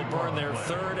offense will burn their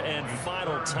third and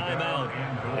final timeout.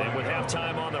 And with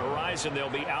halftime on the horizon, they'll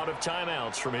be out of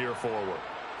timeouts from here forward.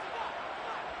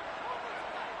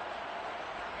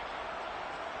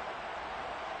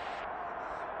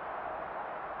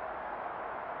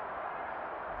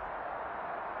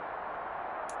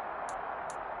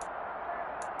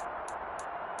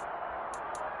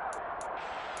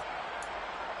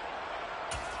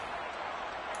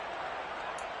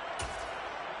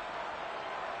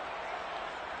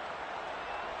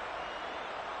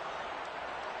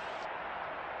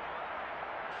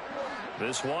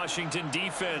 This Washington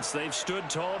defense, they've stood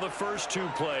tall the first two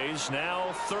plays.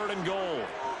 Now third and goal.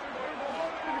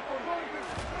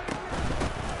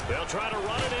 They'll try to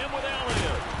run it in with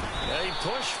Elliott. They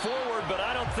push forward, but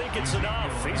I don't think it's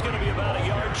enough. He's going to be about a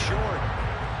yard short.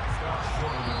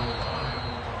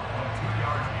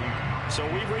 So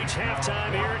we've reached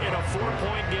halftime here in a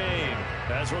 4-point game.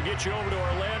 As we'll get you over to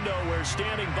Orlando, where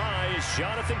standing by is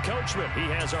Jonathan Coachman.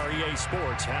 He has our EA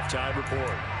Sports halftime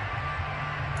report.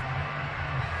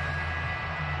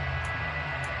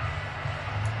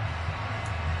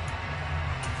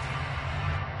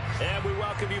 And we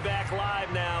welcome you back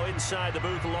live now inside the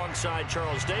booth alongside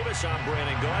Charles Davis. I'm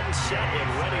Brandon Gordon, set and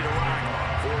ready to rock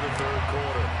for the third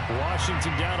quarter. Washington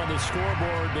down on the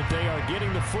scoreboard, but they are getting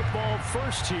the football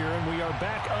first here, and we are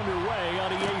back underway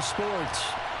on EA Sports.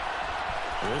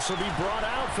 This will be brought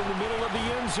out from the middle of the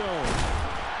end zone.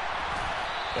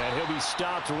 And he'll be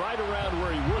stopped right around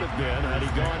where he would have been had he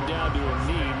gone down to a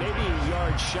knee, maybe a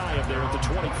yard shy of there at the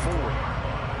 24.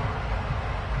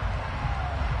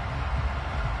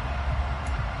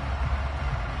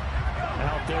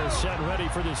 Out there set and ready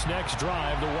for this next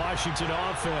drive, the Washington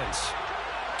offense.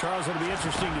 Charles, it'll be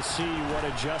interesting to see what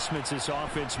adjustments this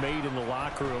offense made in the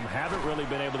locker room. Haven't really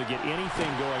been able to get anything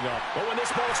going up. But when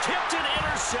this ball's tipped and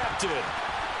intercepted.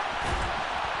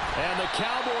 And the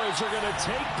Cowboys are going to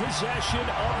take possession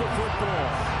of the football.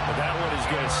 But that one is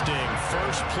going to sting.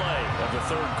 First play of the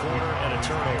third quarter and a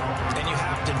turnover. And you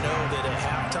have to know that at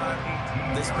halftime,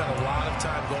 they spent a lot of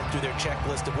time going through their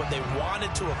checklist of what they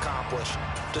wanted to accomplish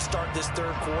to start this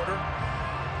third quarter.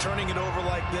 Turning it over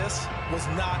like this was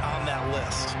not on that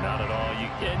list. Not at all.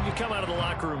 And you come out of the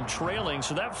locker room trailing,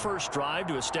 so that first drive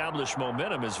to establish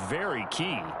momentum is very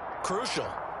key. Crucial.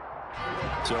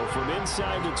 So from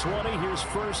inside the 20, here's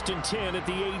 1st and 10 at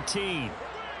the 18.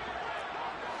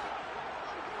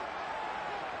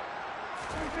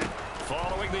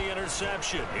 Following the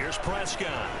interception, here's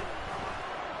Prescott.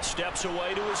 Steps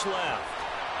away to his left.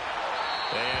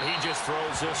 And he just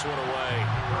throws this one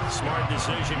away. Smart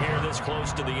decision here this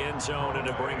close to the end zone, and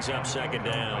it brings up second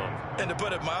down. And to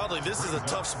put it mildly, this is a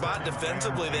tough spot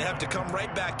defensively. They have to come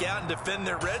right back out and defend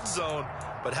their red zone.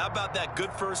 But how about that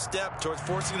good first step towards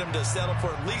forcing them to settle for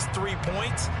at least 3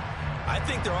 points? I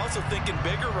think they're also thinking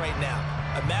bigger right now.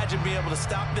 Imagine being able to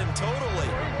stop them totally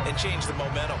and change the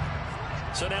momentum.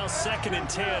 So now 2nd and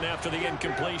 10 after the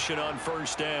incompletion on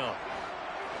first down.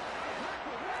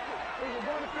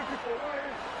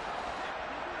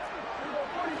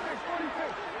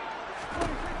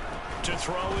 To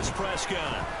throw is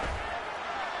Prescott.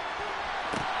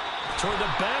 toward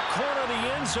the back corner of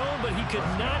the end zone, but he could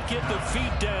not get the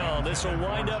feet down. This will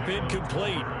wind up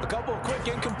incomplete. A couple of quick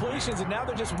incompletions, and now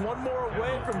they're just one more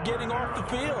away from getting off the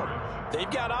field.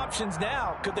 They've got options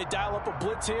now. Could they dial up a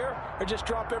blitz here or just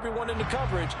drop everyone into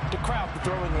coverage to crowd the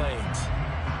throwing lanes?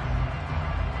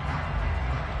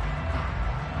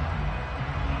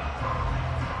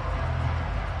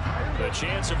 The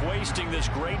chance of wasting this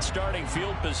great starting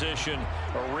field position,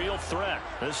 a real threat.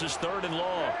 This is 3rd and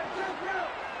long.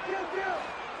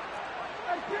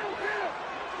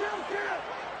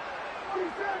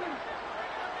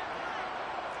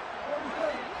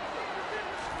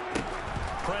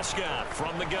 Prescott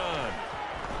from the gun.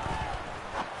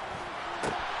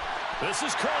 This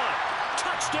is caught.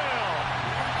 Touchdown.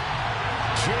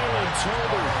 Jalen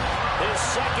Tolbert, his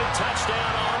 2nd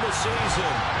touchdown on the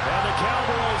season. And the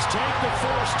Cowboys take the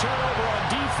first turnover on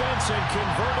defense and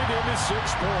convert it into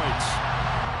 6 points.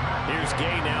 Here's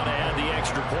Gay now to add the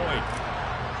extra point.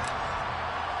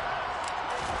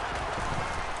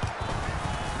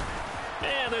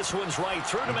 And this one's right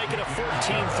through to make it a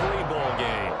 14-3 ball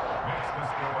game.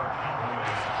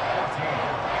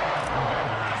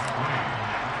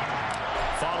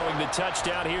 Following the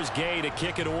touchdown, here's Gay to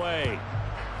kick it away.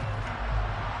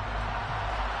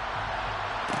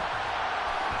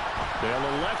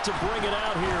 They'll elect to bring it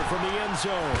out here from the end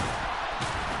zone.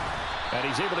 And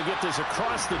he's able to get this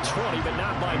across the 20, but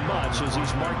not by much, as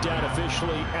he's marked out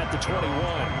officially at the 21.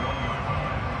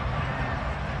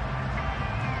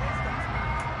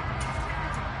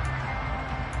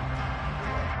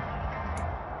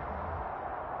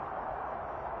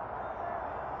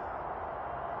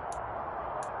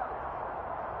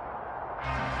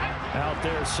 Out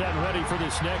there set and ready for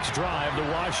this next drive,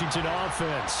 the Washington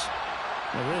offense.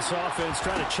 Now this offense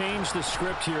trying to change the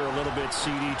script here a little bit,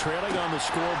 CD. Trailing on the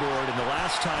scoreboard, and the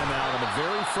last time out on the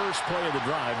very first play of the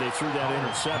drive, they threw that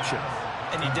interception.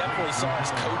 And you definitely saw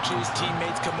his coaches,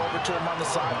 teammates come over to him on the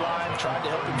sideline, tried to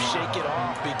help him shake it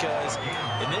off, because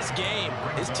in this game,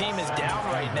 his team is down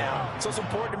right now. So it's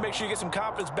important to make sure you get some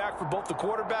confidence back for both the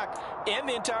quarterback and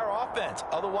the entire offense.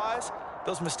 Otherwise,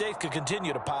 those mistakes could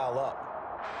continue to pile up.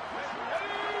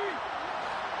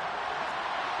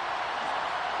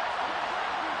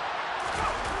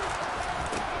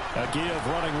 A give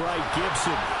running right,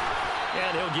 Gibson.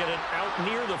 And he'll get it out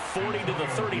near the 40 to the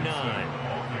 39.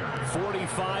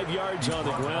 45 yards on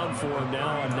the ground for him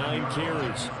now on 9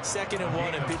 carries. 2nd and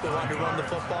 1, and people want to run the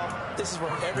football. This is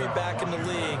where every back in the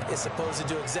league is supposed to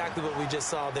do exactly what we just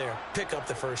saw there. Pick up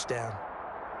the first down.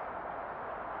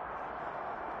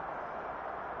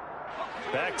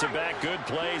 Back-to-back good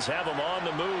plays have them on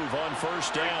the move on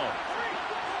first down.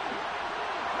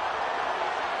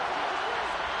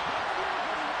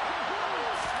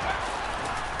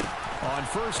 On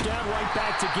first down, right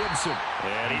back to Gibson.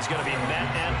 And he's going to be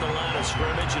met at the line of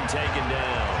scrimmage and taken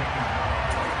down.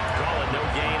 Call it no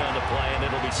gain on the play, and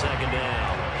it'll be 2nd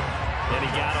down. And he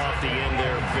got off the end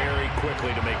there very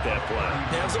quickly to make that play.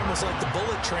 Yeah, it was almost like the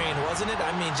bullet train, wasn't it?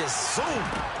 I mean, just zoom.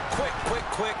 Quick, quick,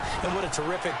 quick. And what a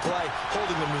terrific play,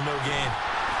 holding them to no gain.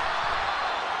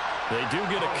 They do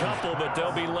get a couple, but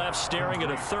they'll be left staring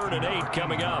at a 3rd and 8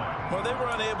 coming up. Well, they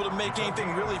were unable to make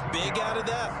anything really big out of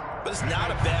that, but it's not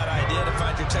a bad idea to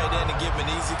find your tight end and give him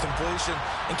an easy completion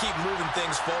and keep moving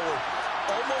things forward.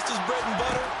 Almost as bread and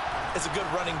butter as a good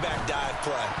running back dive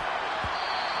play.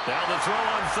 Now the throw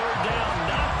on 3rd down,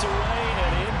 knocked away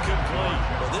and incomplete.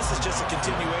 Well, this is just a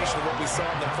continuation of what we saw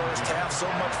in the first half. So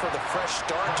much for the fresh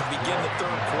start to begin the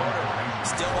 3rd quarter.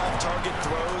 Still off-target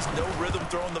throws, no rhythm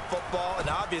throwing the football, and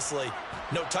obviously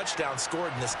no touchdown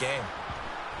scored in this game.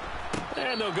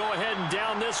 And they'll go ahead and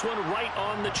down this one right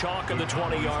on the chalk of the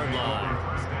 20-yard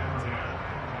line.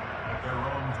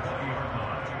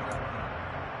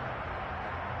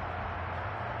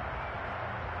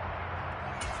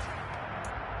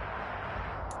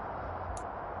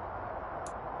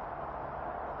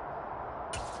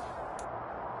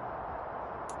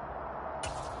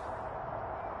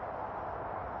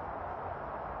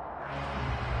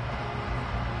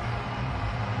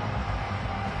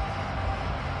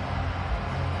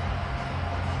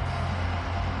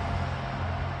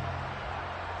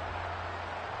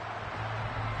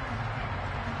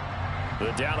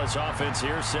 The Dallas offense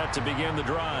here set to begin the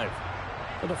drive.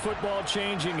 Well, the football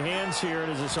changing hands here,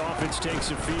 and as this offense takes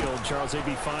the field, Charles, they'd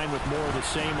be fine with more of the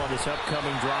same on this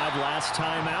upcoming drive. Last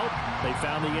time out, they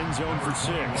found the end zone for 6.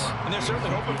 And they're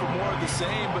certainly hoping for more of the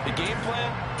same, but the game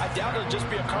plan, I doubt it'll just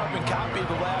be a carbon copy of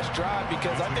the last drive,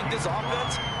 because I think this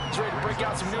offense is ready to break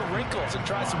out some new wrinkles and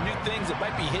try some new things that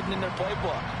might be hidden in their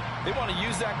playbook. They want to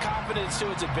use that confidence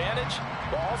to its advantage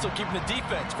while also keeping the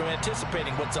defense from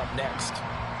anticipating what's up next.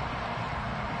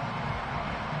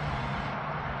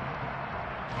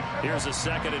 Here's a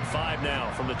 2nd and 5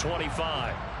 now from the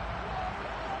 25.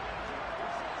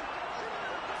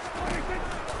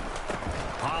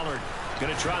 Pollard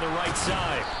going to try the right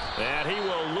side. And he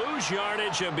will lose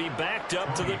yardage and be backed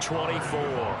up to the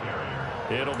 24.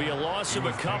 It'll be a loss of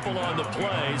a couple on the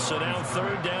play, so now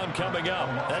 3rd down coming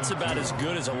up. That's about as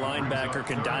good as a linebacker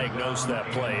can diagnose that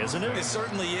play, isn't it? It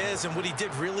certainly is, and what he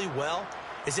did really well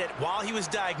is that while he was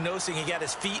diagnosing, he got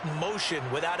his feet in motion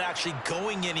without actually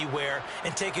going anywhere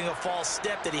and taking a false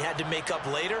step that he had to make up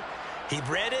later. He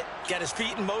read it, got his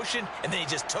feet in motion, and then he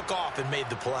just took off and made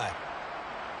the play.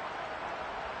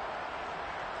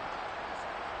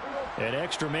 An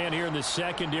extra man here in the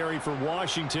secondary for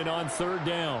Washington on 3rd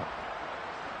down.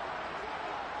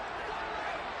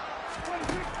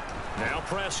 Now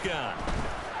Prescott.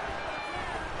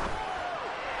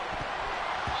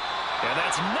 And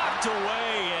that's knocked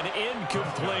away and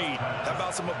incomplete. How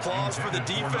about some applause for the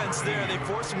defense there? They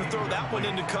forced him to throw that one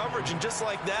into coverage, and just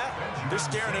like that, they're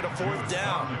staring at a 4th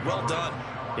down. Well done.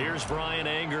 Here's Brian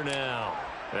Anger now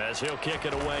as he'll kick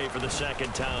it away for the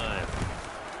 2nd time.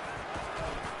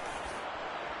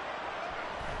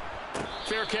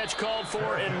 Fair catch called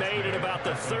for and made at about the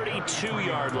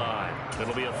 32-yard line.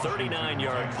 It'll be a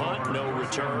 39-yard punt, no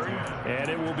return. And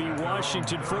it will be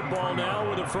Washington football now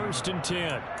with a 1st and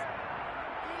 10.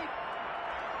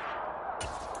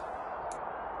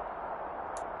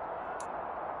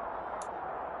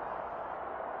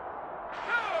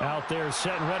 Out there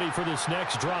set and ready for this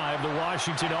next drive, the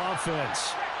Washington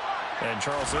offense. And,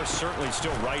 Charles, they're certainly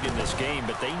still right in this game,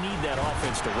 but they need that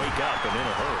offense to wake up and in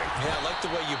a hurry. Yeah, I like the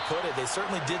way you put it. They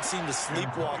certainly did seem to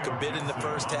sleepwalk a bit in the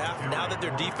first half. Now that their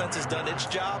defense has done its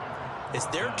job, it's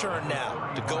their turn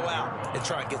now to go out and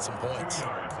try and get some points.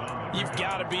 You've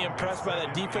got to be impressed by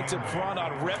that defensive front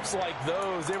on reps like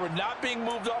those. They were not being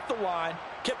moved off the line,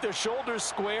 kept their shoulders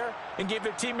square, and gave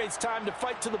their teammates time to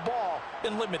fight to the ball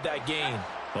and limit that gain.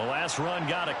 The last run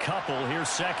got a couple. Here's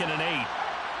 2nd and 8.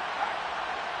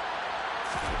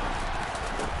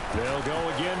 They'll go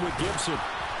again with Gibson.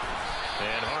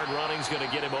 And hard running's going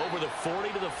to get him over the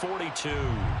 40 to the 42.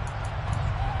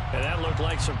 And that looked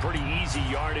like some pretty easy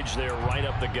yardage there right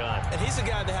up the gut. And he's a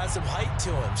guy that has some height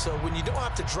to him. So when you don't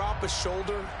have to drop a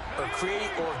shoulder or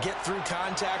create or get through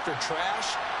contact or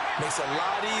trash, makes it a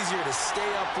lot easier to stay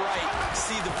upright,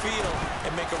 see the field,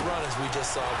 and make a run as we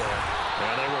just saw there.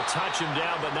 And they will touch him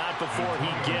down, but not before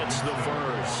he gets the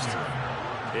first.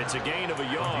 It's a gain of a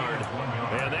yard,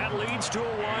 and that leads to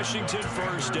a Washington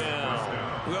 1st down.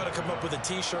 We ought to come up with a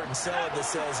T-shirt and sell it that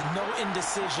says, no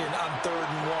indecision on 3rd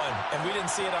and 1. And we didn't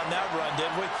see it on that run,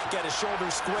 did we? Got his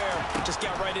shoulders square, just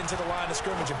got right into the line of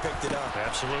scrimmage and picked it up.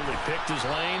 Absolutely. Picked his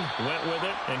lane, went with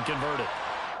it, and converted.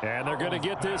 And they're going to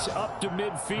get this up to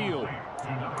midfield.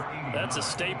 That's a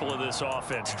staple of this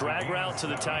offense. Drag route to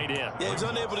the tight end. Yeah, he's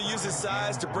unable to use his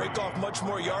size to break off much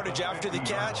more yardage after the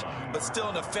catch, but still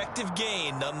an effective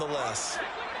gain nonetheless.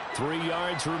 3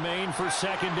 yards remain for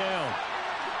 2nd down.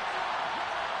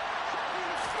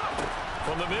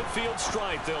 From the midfield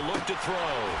stripe, they'll look to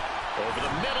throw. Over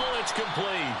the middle, it's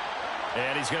complete.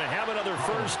 And he's going to have another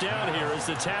 1st down here as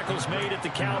the tackle's made at the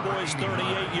Cowboys'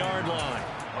 38-yard line.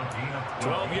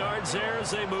 12 yards there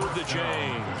as they move the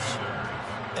chains.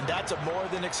 And that's a more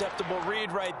than acceptable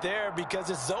read right there because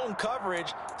it's zone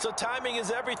coverage, so timing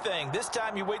is everything. This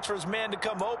time he waits for his man to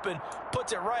come open,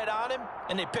 puts it right on him,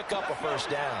 and they pick up a 1st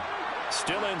down.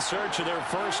 Still in search of their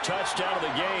first touchdown of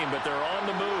the game, but they're on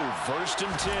the move. 1st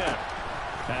and 10.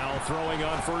 Now throwing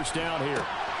on 1st down here.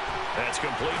 That's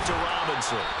complete to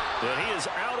Robinson. And he is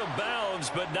out of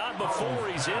bounds, but not before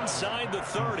he's inside the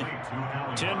 30.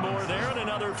 10 more there and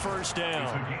another 1st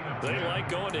down. They like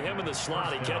going to him in the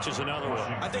slot. He catches another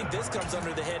one. I think this comes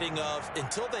under the heading of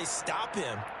until they stop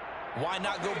him, why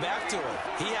not go back to him?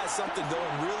 He has something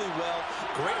going really well.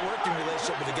 Great working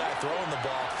relationship with the guy throwing the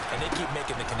ball, and they keep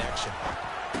making the connection.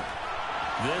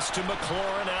 This to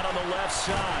McLaurin out on the left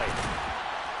side.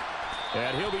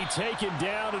 And he'll be taken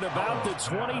down at about the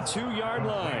 22-yard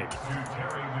line.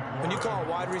 When you call a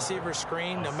wide receiver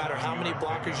screen, no matter how many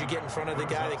blockers you get in front of the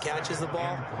guy that catches the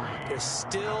ball, there's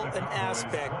still an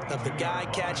aspect of the guy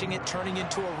catching it, turning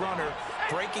into a runner,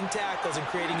 breaking tackles and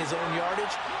creating his own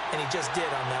yardage, and he just did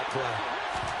on that play.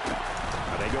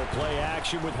 And they go play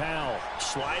action with Howell.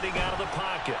 Sliding out of the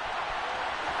pocket.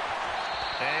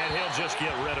 And he'll just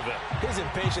get rid of it. His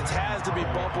impatience has to be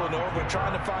bubbling over,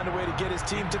 trying to find a way to get his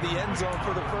team to the end zone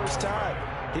for the first time.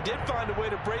 He did find a way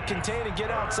to break, contain, and get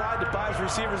outside to buy his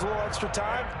receivers a little extra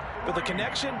time, but the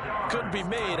connection couldn't be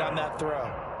made on that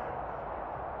throw.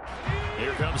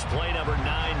 Here comes play number 9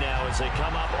 now as they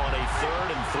come up on a 3rd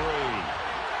and 3.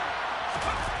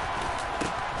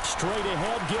 Straight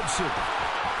ahead, Gibson.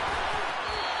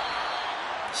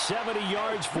 70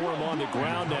 yards for him on the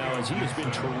ground now as he has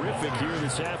been terrific here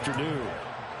this afternoon.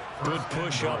 Good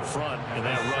push up front and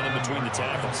that run in between the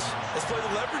tackles. Let's play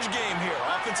the leverage game here.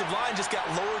 Offensive line just got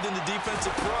lower than the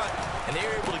defensive front, and they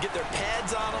were able to get their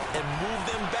pads on them and move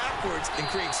them backwards and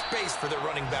create space for their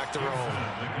running back to roam.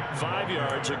 5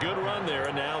 yards, a good run there,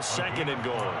 and now 2nd and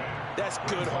goal. That's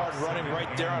good hard running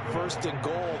right there on 1st and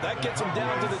goal. That gets them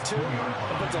down to the 2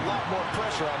 and puts a lot more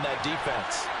pressure on that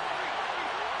defense.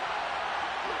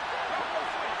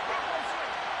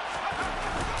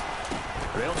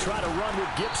 They'll try to run with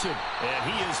Gibson,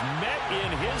 and he is met in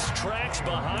his tracks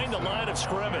behind the line of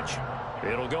scrimmage.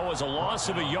 It'll go as a loss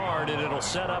of a yard, and it'll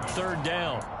set up 3rd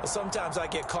down. Sometimes I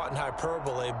get caught in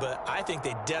hyperbole, but I think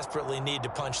they desperately need to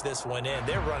punch this one in.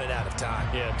 They're running out of time.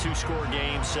 Yeah, 2-score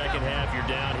game, 2nd half, you're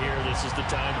down here. This is the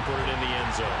time to put it in the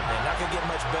end zone. And not going to get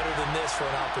much better than this for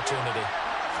an opportunity.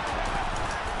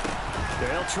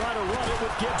 They'll try to run it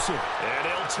with Gibson. And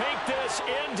he'll take this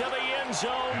into the end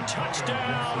zone.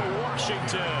 Touchdown,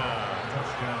 Washington.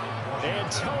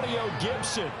 Antonio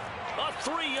Gibson. A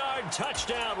 3-yard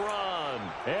touchdown run.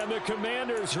 And the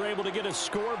Commanders are able to get a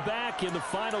score back in the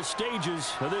final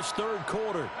stages of this 3rd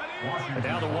quarter. And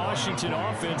now the Washington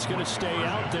offense going to stay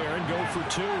out there and go for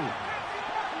 2.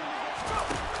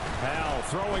 Powell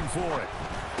throwing for it.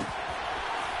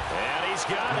 And he's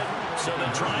got it. So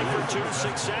the try for 2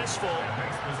 successful.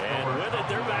 And with it,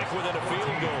 they're back within a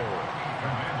field goal.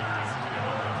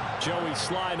 Joey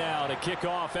Sly now to kick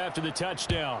off after the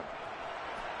touchdown.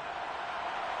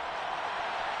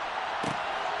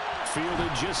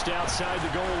 Fielded just outside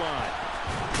the goal line.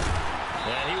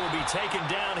 And he will be taken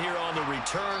down here on the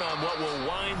return on what will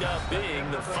wind up being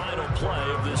the final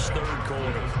play of this 3rd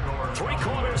quarter. 3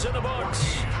 quarters in the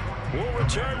books. We'll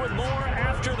return with more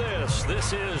after this.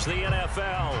 This is the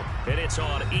NFL, and it's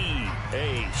on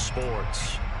EA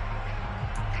Sports.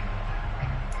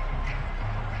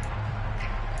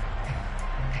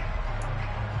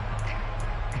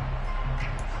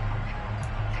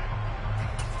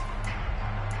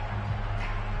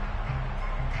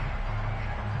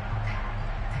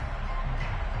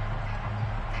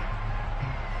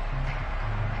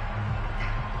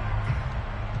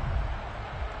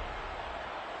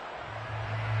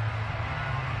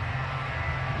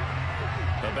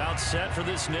 About set for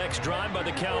this next drive by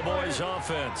the Cowboys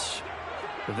offense.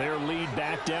 Their lead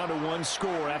back down to 1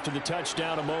 score after the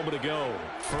touchdown a moment ago.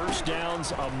 1st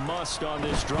down's a must on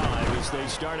this drive as they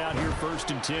start out here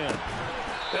 1st and 10.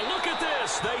 And look at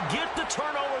this. They get the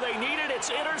turnover they needed. It's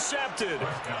intercepted.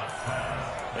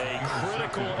 A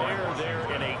critical error there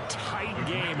in a tight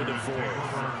game in the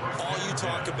 4th. All you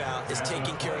talk about is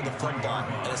taking care of the football,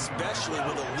 and especially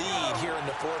with a lead here in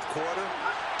the 4th quarter.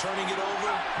 Turning it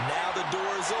over, now the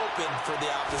door is open for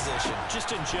the opposition.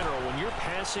 Just in general, when you're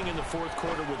passing in the 4th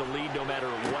quarter with a lead, no matter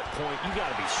at what point, you got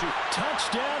to be shooting.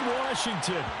 Touchdown,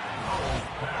 Washington.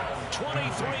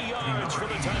 23 yards for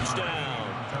the touchdown.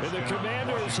 And the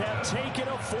Commanders have taken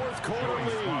a 4th quarter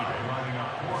lead.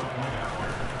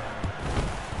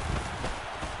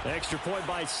 Extra point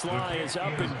by Sly is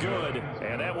up and good,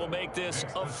 and that will make this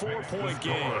a 4-point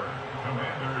game.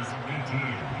 Commanders 18,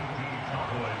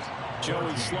 Cowboys.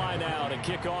 Joey Sly now to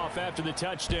kick off after the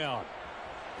touchdown.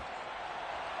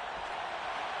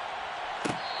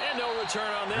 And no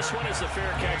return on this one as the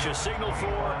fair catch is signaled for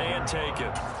and taken.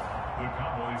 The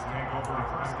Cowboys take over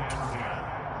 1st and 10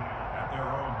 at their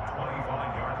own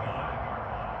 25-yard line.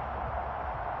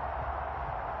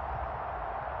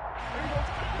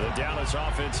 The Dallas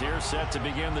offense here set to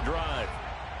begin the drive.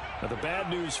 Now the bad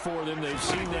news for them, they've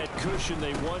seen that cushion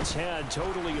they once had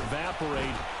totally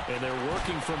evaporate, and they're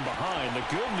working from behind. The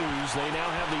good news, they now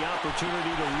have the opportunity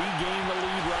to regain the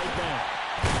lead right back.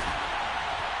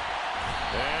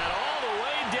 And all the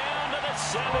way down to the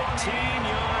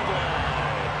 17-yard line.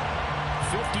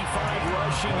 55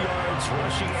 rushing yards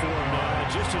rushing for him now,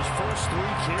 just his first 3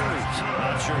 carries.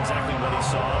 Not sure exactly what he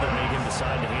saw that made him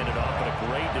decide to hand it off, but a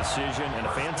great decision and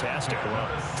a fantastic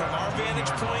run. From our vantage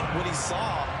point, what he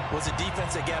saw was a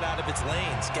defense that got out of its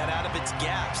lanes, got out of its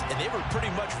gaps, and they were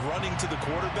pretty much running to the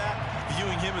quarterback,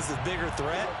 viewing him as the bigger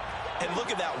threat. And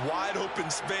look at that wide open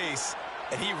space,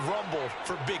 and he rumbled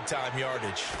for big-time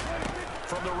yardage.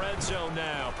 From the red zone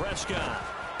now, Prescott.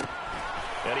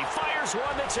 And he fires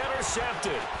one that's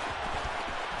intercepted.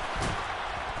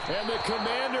 And the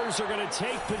Commanders are going to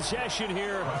take possession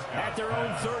here at their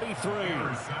own 33.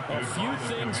 A few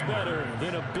things better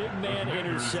than a big man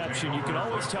interception. You can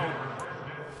always tell.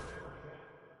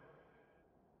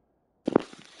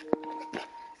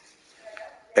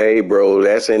 Hey, bro,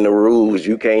 that's in the rules.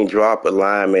 You can't drop a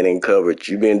lineman in coverage.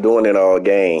 You've been doing it all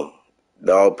game.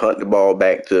 Dog, punt the ball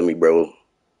back to me, bro.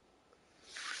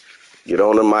 Get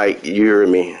on the mic. You hear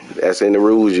me? That's in the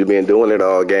rules. You've been doing it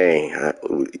all game.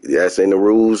 That's in the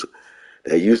rules.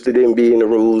 That used to didn't be in the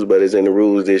rules, but it's in the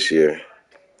rules this year.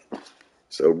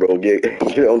 So, bro, get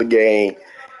on the game.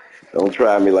 Don't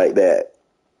try me like that.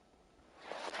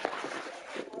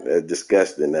 That's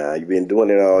disgusting now. You've been doing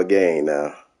it all game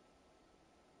now.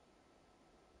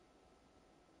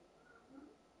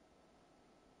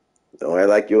 Don't act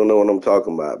like you don't know what I'm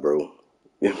talking about, bro.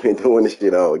 You've been doing this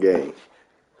shit all game.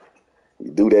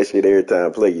 You do that shit every time I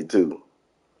play you, too.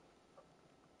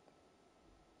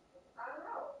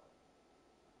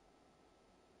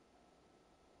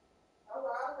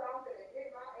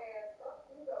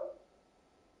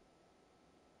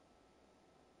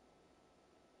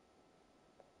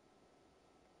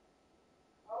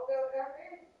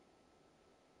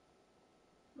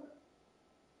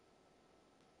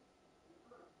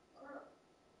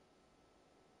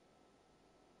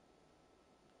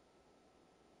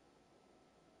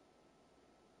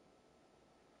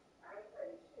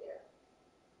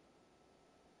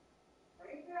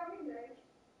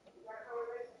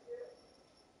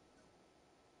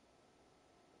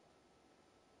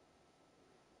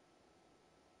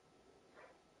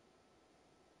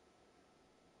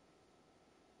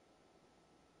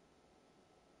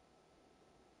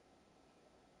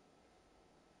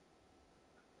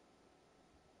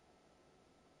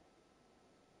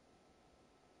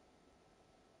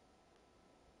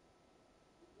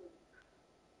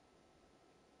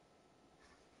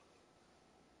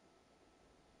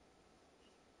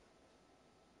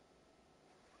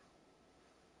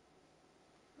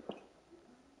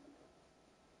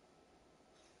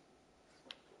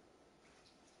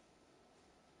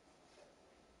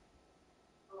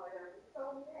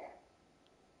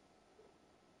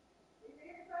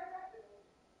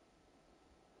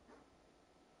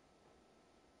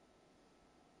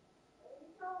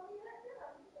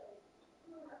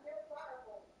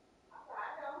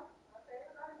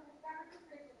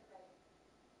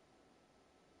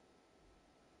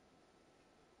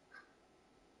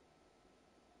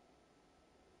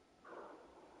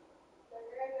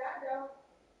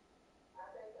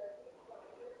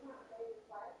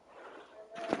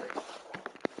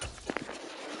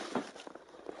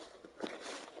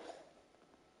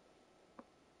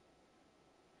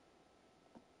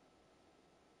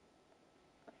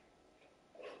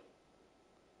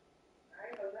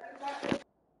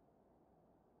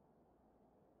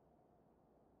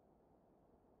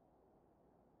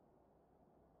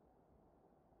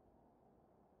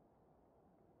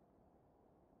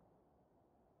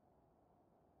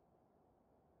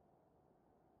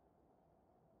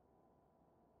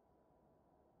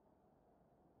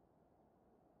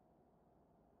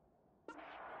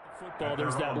 Football,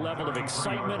 there's that level of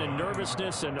excitement and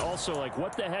nervousness and also like,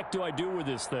 what the heck do I do with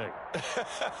this thing?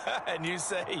 And you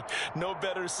say no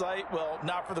better sight? Well,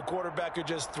 not for the quarterback who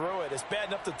just threw it. It's bad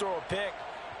enough to throw a pick,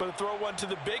 but to throw one to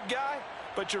the big guy?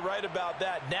 But you're right about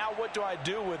that. Now what do I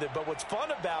do with it? But what's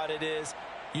fun about it is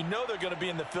you know they're going to be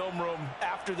in the film room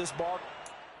after this ball.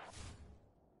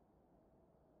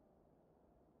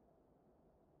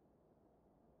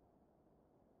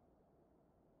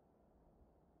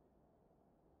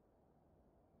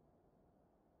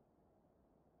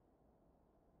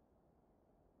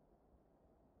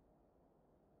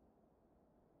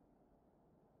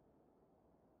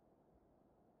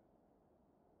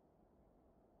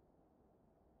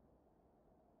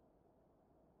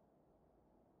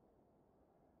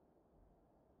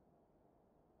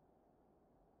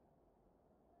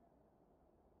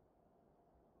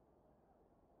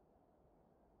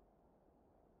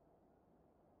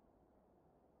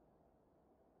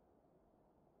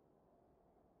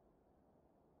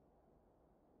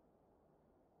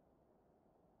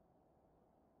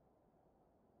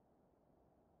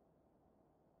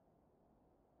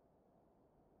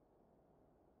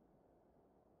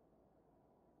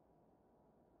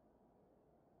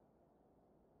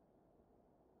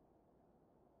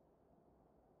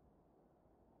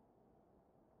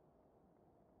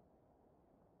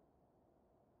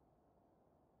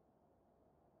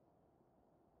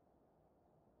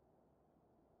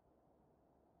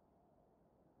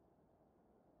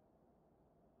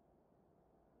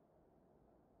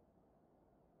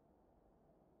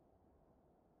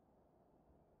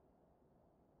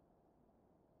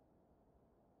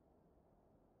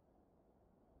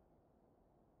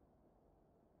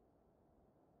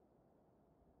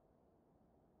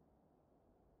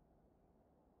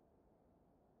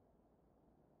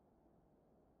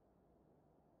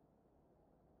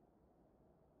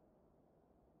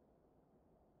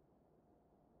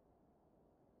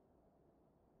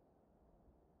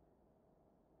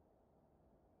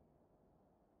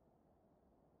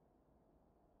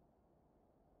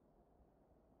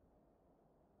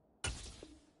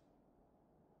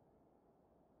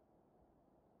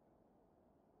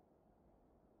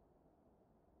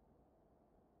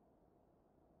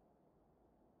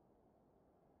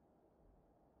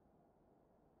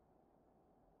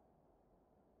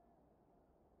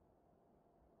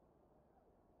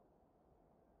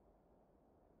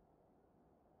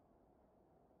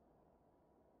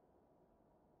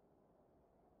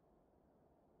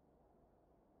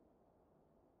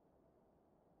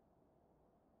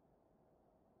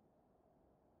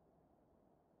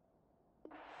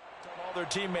 tell their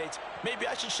teammates, maybe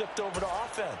I should shift over to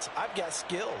offense. I've got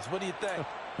skills. What do you think?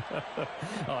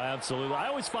 Oh, absolutely. I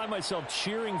always find myself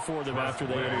cheering for them after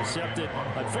they intercept it.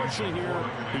 Unfortunately here,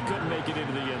 he couldn't make it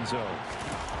into the end zone.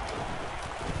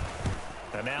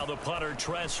 And now the punter,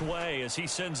 Tress Way, as he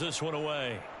sends this one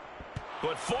away.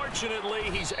 But fortunately,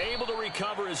 he's able to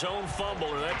recover his own fumble,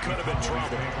 or that could have been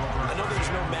trouble. I know there's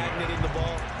no magnet in the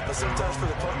ball, but sometimes for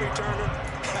the punt returner,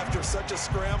 after such a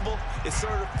scramble, it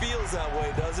sort of feels that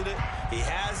way, doesn't it? He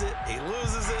has it, he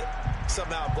loses it,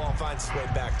 somehow the ball finds its way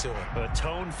back to him.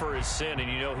 Atone for his sin,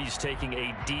 and you know he's taking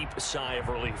a deep sigh of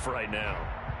relief right now.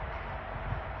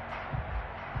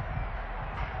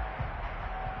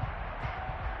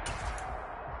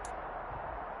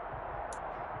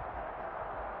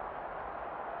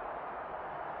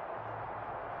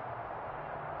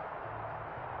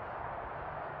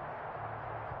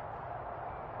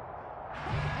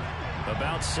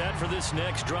 About set for this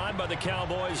next drive by the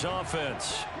Cowboys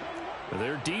offense.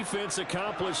 Their defense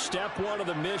accomplished step one of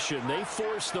the mission. They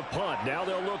forced the punt. Now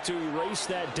they'll look to erase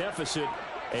that deficit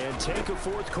and take a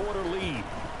fourth-quarter lead.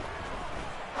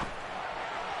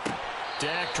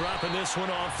 Dak dropping this one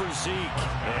off for Zeke.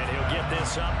 And he'll get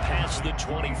this up past the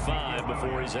 25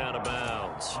 before he's out of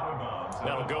bounds.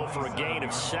 That'll go for a gain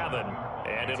of 7,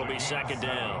 and it'll be second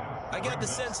down. I got the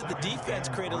sense that the defense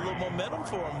created a little momentum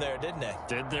for them there, didn't they?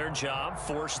 Did their job,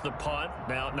 forced the punt.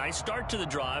 Now, nice start to the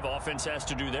drive. Offense has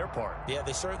to do their part. Yeah,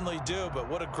 they certainly do, but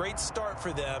what a great start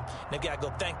for them. They've got to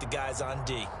go thank the guys on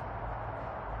D.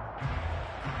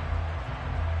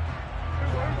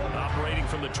 Operating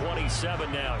from the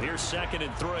 27 now. Here's 2nd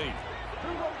and 3.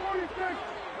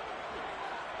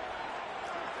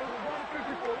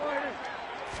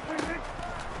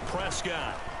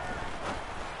 Prescott.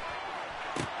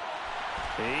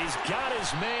 He's got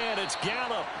his man. It's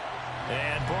Gallup.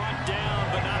 And brought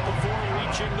down, but not before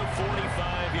reaching the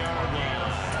 45-yard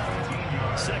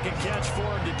line. Second catch for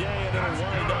him today, and it'll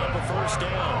wind up a first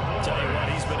down. Tell you what,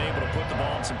 he's been able to put the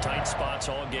ball in some tight spots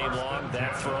all game long.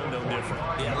 That throw, no different.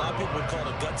 Yeah, a lot of people would call it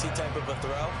a gutsy type of a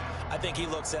throw. I think he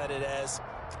looks at it as,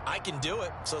 I can do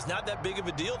it, so it's not that big of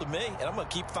a deal to me, and I'm going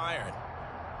to keep firing.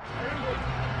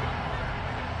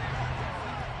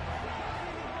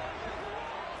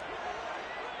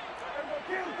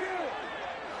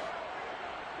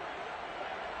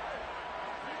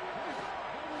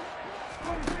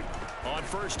 On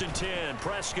 1st and 10,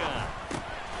 Prescott.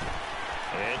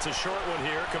 It's a short one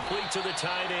here, complete to the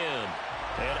tight end.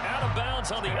 And out of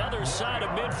bounds on the other side of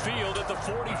midfield at the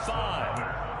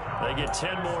 45. They get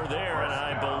 10 more there, and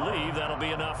I believe that'll be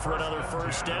enough for another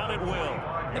first down. It will.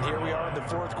 And here we are in the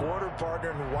fourth quarter,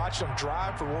 partner, and watch them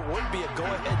drive for what would be a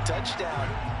go-ahead touchdown.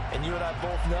 And you and I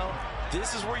both know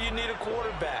this is where you need a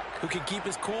quarterback who can keep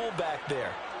his cool back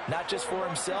there. Not just for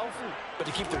himself, but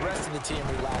to keep the rest of the team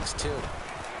relaxed, too.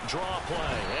 Draw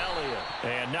play, Elliott.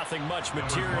 And nothing much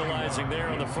materializing there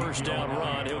on the first down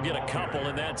run. He'll get a couple,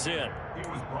 and that's it.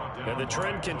 And the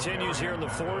trend continues here in the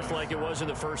fourth like it was in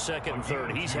the first, second, and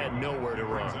third. He's had nowhere to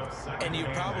run. And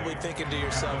you're probably thinking to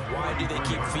yourself, why do they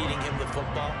keep feeding him the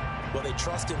football? Well, they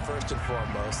trust him first and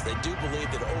foremost. They do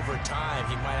believe that over time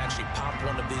he might actually pop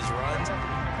one of these runs.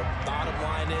 But bottom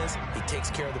line is he takes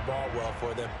care of the ball well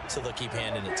for them, so they'll keep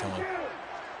handing it to him.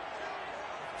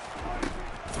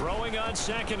 Throwing on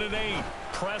 2nd and 8,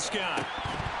 Prescott.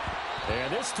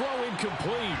 And this throw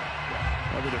incomplete.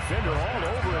 Well, the defender all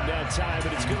over him that time,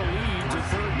 but it's going to lead to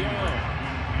 3rd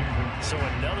down. So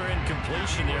another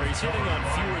incompletion there. He's hitting on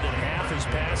fewer than half his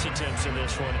pass attempts in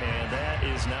this one, and that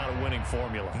is not a winning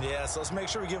formula. Yeah, so let's make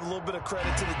sure we give a little bit of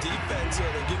credit to the defense here.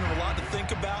 They're giving him a lot to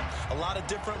think about, a lot of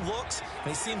different looks, and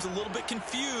he seems a little bit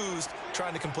confused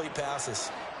trying to complete passes.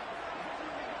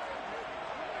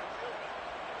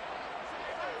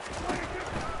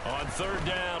 On 3rd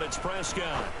down, it's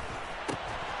Prescott.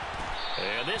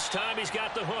 And this time he's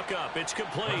got the hook up. It's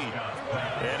complete.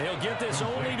 And he'll get this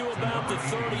only to about the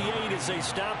 38 as they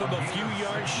stop him a few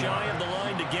yards shy of the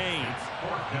line to gain.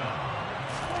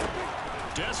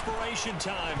 Desperation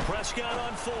time. Prescott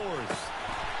on 4th.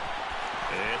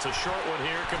 It's a short one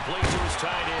here, complete to his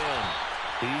tight end.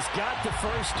 He's got the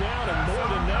first down and more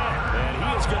than that. And he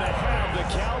is going to have the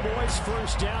Cowboys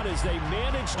first down as they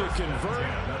manage to convert.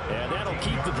 And that'll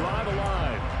keep the drive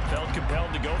alive. Felt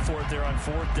compelled to go for it there on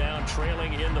 4th down,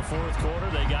 trailing in the 4th quarter.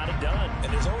 They got it done.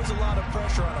 And there's always a lot of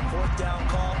pressure on a 4th down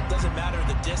call. Doesn't matter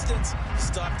the distance.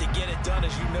 Stop to get it done,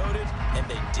 as you noted, and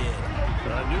they did.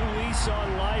 A new lease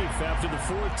on life after the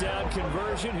 4th down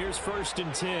conversion. Here's 1st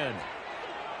and 10.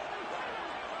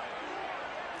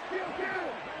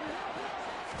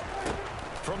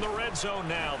 From the red zone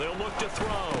now, they'll look to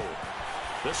throw.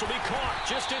 This will be caught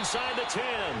just inside the 10.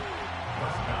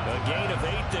 A gain of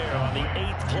 8 there on the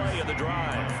 8th play of the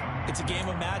drive. It's a game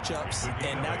of matchups,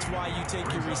 and that's why you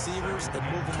take your receivers and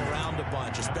move them around a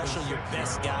bunch, especially your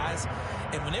best guys.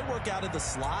 And when they work out of the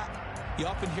slot, you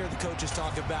often hear the coaches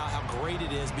talk about how great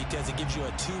it is because it gives you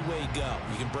a two-way go.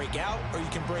 You can break out or you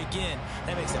can break in.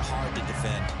 That makes it hard to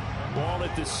defend. Ball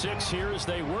at the 6 here as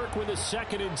they work with a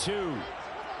 2nd and 2.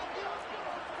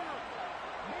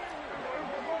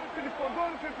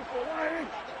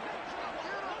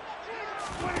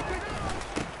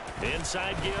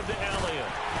 Inside give to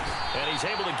Elliott. And he's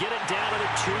able to get it down to the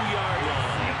 2-yard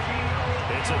line.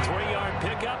 It's a 3-yard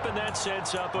pickup, and that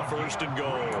sets up a 1st and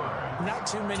goal. Not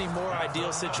too many more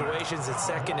ideal situations at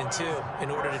 2nd and 2 in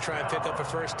order to try and pick up a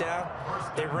 1st down.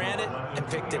 They ran it and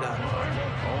picked it up.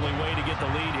 Only way to get the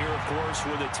lead here, of course,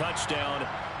 with a touchdown.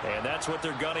 And that's what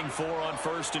they're gunning for on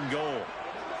 1st and goal.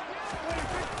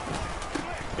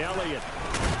 Elliott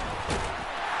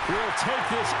will take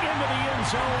this into the end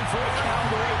zone for a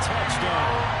Cowboy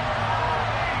touchdown.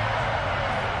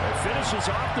 Finishes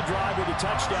off the drive with a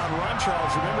touchdown run, Charles.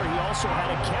 Remember, he also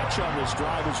had a catch on this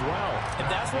drive as well. And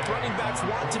that's what running backs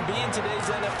want to be in today's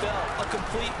NFL, a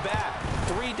complete back.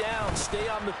 3 downs, stay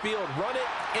on the field, run it,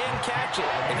 and catch it,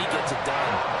 and he gets it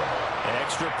done.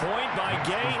 Extra point by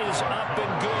Gay is up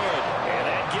and good, and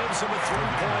that gives him a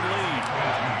 3-point lead.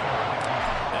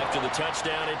 After the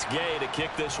touchdown, it's Gay to kick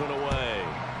this one away.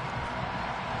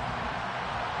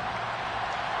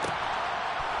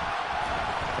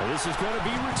 This is going to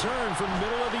be returned from the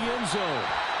middle of the end zone.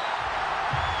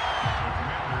 The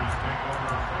Commanders take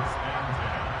over 1st and 10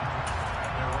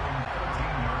 at their own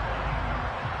 13-yard line.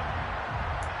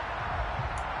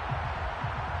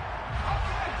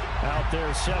 Out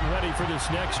there set ready for this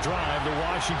next drive, the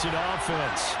Washington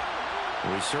offense.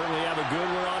 We certainly have a good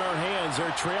one on our hands.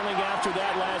 They're trailing after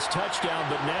that last touchdown,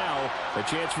 but now a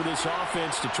chance for this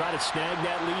offense to try to snag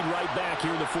that lead right back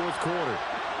here in the 4th quarter.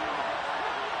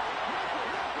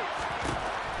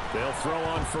 They'll throw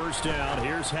on 1st down.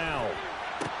 Here's Howell.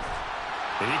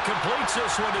 He completes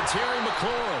this one to Terry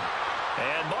McLaurin.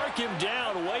 And mark him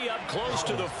down way up close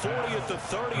to the 40 at the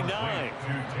 39.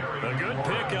 A good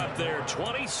pickup there,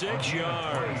 26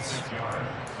 yards.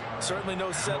 Certainly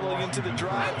no settling into the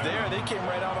drive there. They came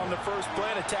right out on the first play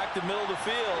and attacked the middle of the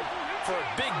field for a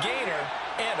big gainer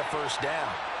and a 1st down.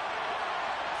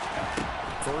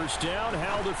 1st down,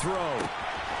 Howell to throw.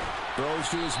 Throws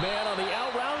to his man on the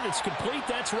out route. It's complete.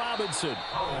 That's Robinson.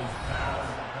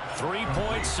 3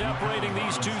 points separating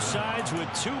these two sides with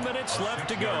 2 minutes left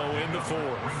to go in the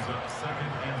 4th. Brings up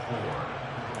 2nd and 4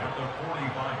 at the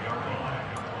 45-yard line.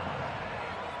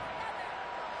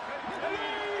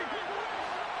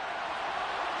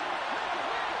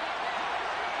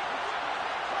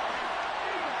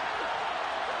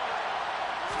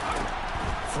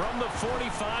 From the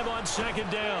 45 on 2nd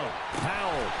down,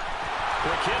 Howell. The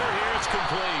kidder here, it's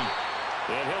complete.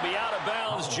 And he'll be out of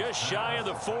bounds just shy of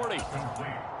the 40.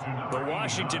 The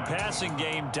Washington passing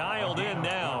game dialed in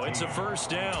now. It's a 1st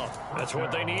down. That's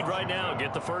what they need right now.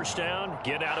 Get the 1st down,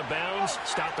 get out of bounds,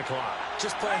 stop the clock.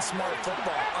 Just playing smart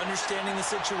football, understanding the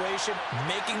situation,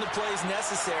 making the plays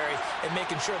necessary, and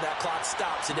making sure that clock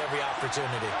stops at every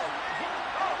opportunity.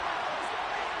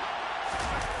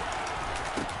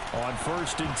 On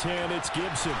 1st and 10, it's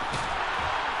Gibson.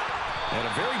 And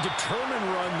a very determined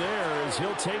run there as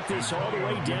he'll take this all the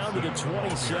way down to the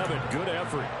 27. Good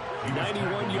effort.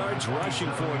 91 yards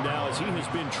rushing for him now as he has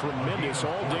been tremendous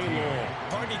all day long.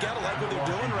 Mark, you got to like what they're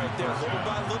doing right there. Little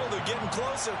by little, they're getting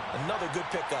closer. Another good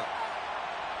pickup.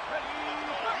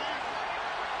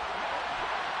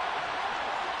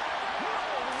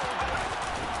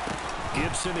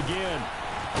 Gibson again.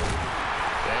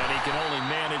 And he can only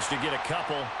manage to get a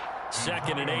couple.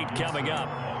 2nd and 8 coming up.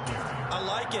 I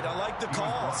like it. I like the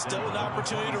call. Still an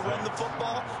opportunity to run the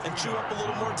football and chew up a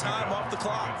little more time off the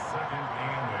clock.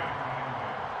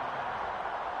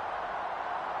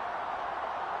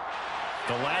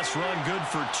 The last run good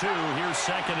for 2. Here's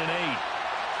 2nd and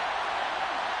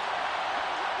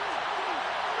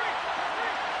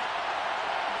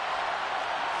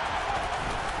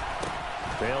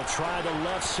 8. They'll try the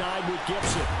left side with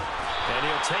Gibson. And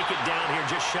he'll take it down here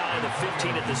just shy of the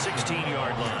 15 at the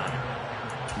 16-yard line.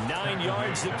 9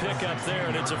 yards to pick up there,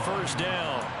 and it's a 1st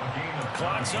down.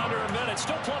 Clock's under a minute.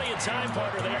 Still plenty of time,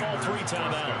 partner. They have all 3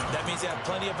 timeouts. That means they have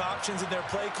plenty of options in their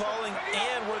play calling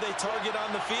and where they target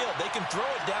on the field. They can throw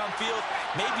it downfield,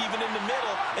 maybe even in the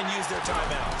middle, and use their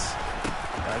timeouts.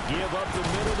 A give up the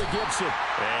middle to Gibson.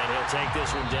 And he'll take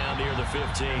this one down near the 15.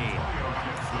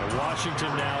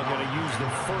 Washington now going to use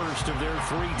the first of their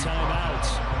 3 timeouts.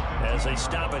 as they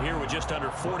stop it here with just under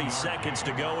 40 seconds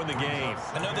to go in the game.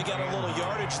 I know they got a little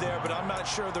yardage there, but I'm not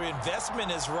sure their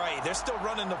investment is right. They're still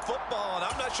running the football, and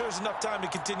I'm not sure there's enough time to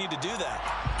continue to do that.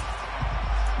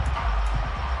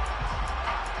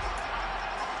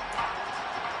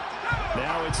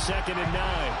 Now it's 2nd and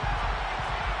 9.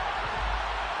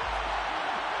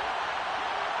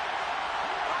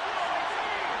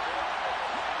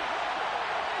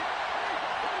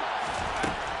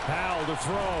 Powell to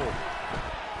throw.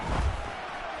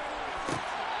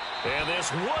 And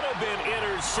this would have been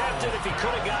intercepted if he could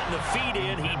have gotten the feet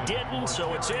in. He didn't,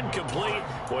 so it's incomplete.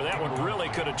 Boy, that one really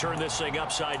could have turned this thing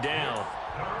upside down.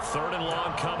 3rd and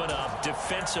long coming up.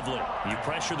 Defensively, you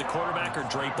pressure the quarterback or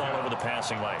drape all over the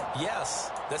passing lane? Yes,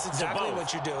 that's exactly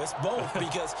what you do. It's both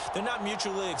because they're not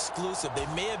mutually exclusive. They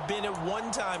may have been at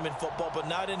one time in football, but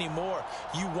not anymore.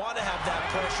 You want to have that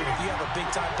pressure. If you have a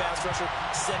big-time pass rusher,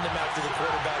 send him after the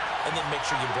quarterback, and then make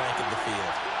sure you blanket the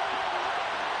field.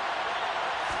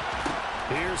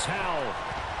 Here's Howell.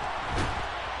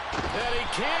 And he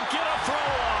can't get a throw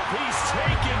off. He's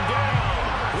taken down.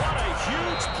 What a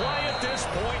huge play at this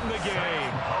point in the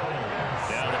game.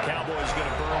 Now the Cowboys going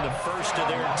to burn the first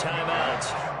of their timeouts.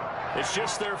 It's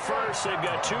just their first. They've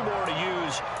got 2 more to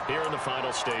use here in the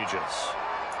final stages.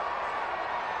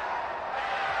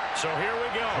 So here we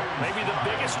go. Maybe the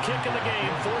biggest kick of the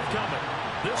game forthcoming.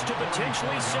 This to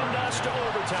potentially send us to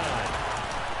overtime.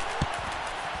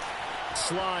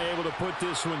 Sly able to put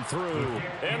this one through.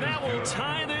 And that will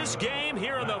tie this game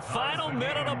here in the final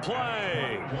minute of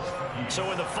play.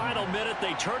 So in the final minute,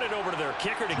 they turn it over to their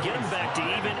kicker to get him back to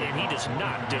even, and he does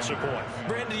not disappoint.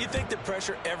 Brandon, do you think the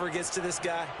pressure ever gets to this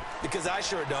guy? Because I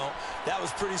sure don't. That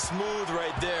was pretty smooth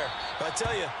right there. But I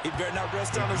tell you, he better not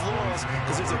rest on his laurels,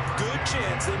 because there's a good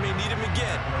chance they may need him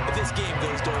again if this game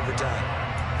goes to overtime.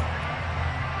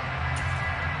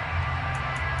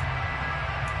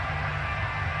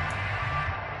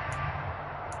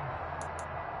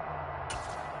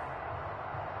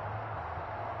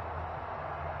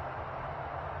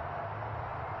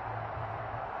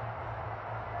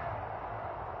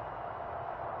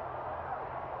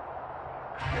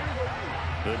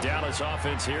 The Dallas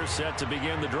offense here set to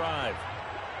begin the drive.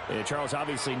 And Charles,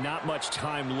 obviously not much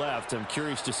time left. I'm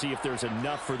curious to see if there's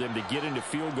enough for them to get into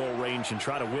field goal range and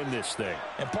try to win this thing.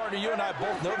 And partner, you and I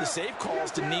both know the safe call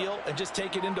is to kneel and just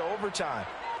take it into overtime.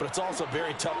 But it's also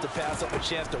very tough to pass up a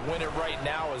chance to win it right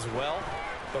now as well.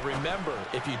 But remember,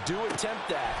 if you do attempt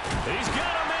that. He's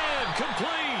got a man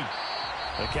complete.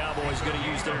 The Cowboys going to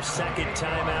use their 2nd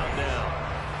timeout now,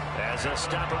 as they'll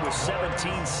stop it with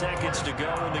 17 seconds to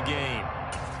go in the game.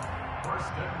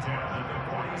 1st and 10 at the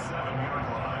 47-yard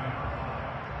line.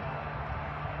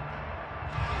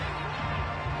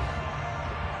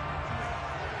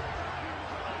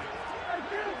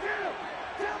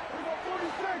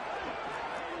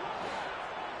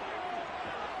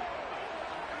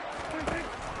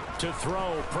 To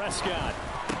throw, Prescott.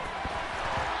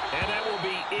 And that will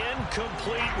be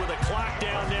incomplete with a clock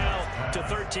down now to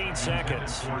 13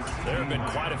 seconds. There have been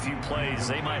quite a few plays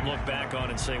they might look back on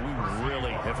and say, we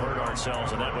really have hurt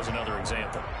ourselves, and that was another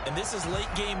example. And this is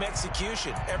late game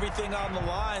execution. Everything on the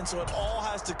line, so it all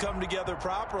has to come together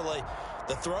properly.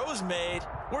 The throw's made.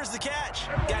 Where's the catch?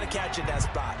 Got to catch in that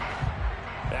spot.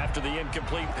 After the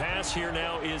incomplete pass, here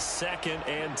now is 2nd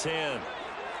and 10.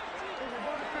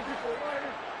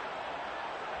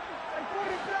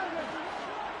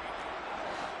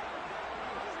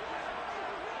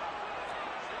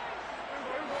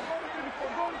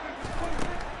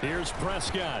 Here's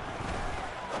Prescott.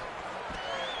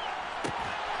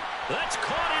 That's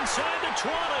caught inside the 20.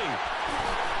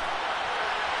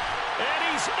 And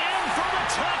he's in for the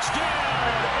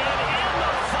touchdown. And in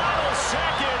the final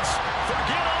seconds,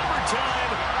 forget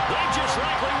overtime. They just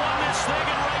likely won this thing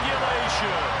in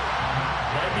regulation.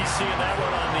 Might be seeing that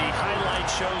one on the highlight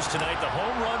shows tonight. The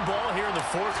home run ball here in the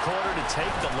 4th quarter to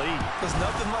take the lead. There's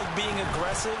nothing like being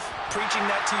aggressive, preaching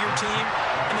that to your team,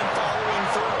 and then following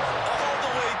through. All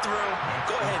the way through.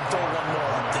 Go ahead and throw one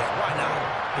more up there. Why not?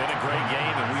 Been a great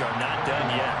game, and we are not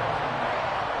done yet.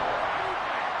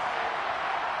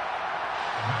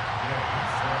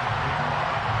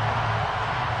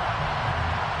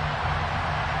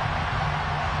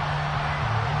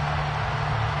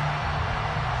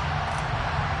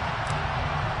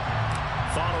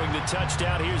 Following the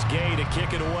touchdown, here's Gay to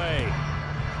kick it away.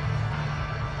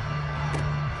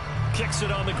 Kicks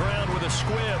it on the ground with a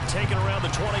squib, taken around the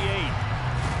 28.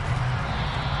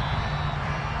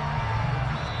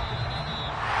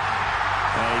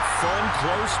 A fun,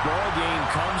 close ball game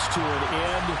comes to an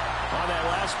end. On that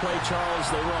last play, Charles,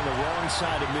 they were on the wrong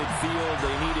side of midfield.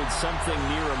 They needed something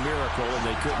near a miracle, and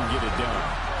they couldn't get it done.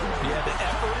 Yeah, the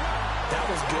effort, that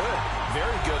was good.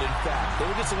 Very good, in fact. They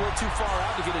were just a little too far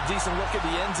out to get a decent look at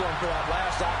the end zone for that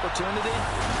last opportunity.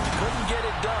 Couldn't get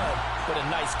it done, but a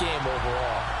nice game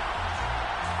overall.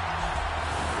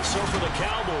 So for the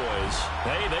Cowboys,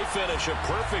 hey, they finish a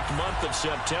perfect month of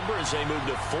September as they move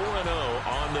to 4-0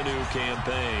 on the new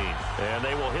campaign. And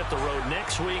they will hit the road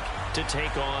next week to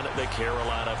take on the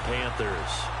Carolina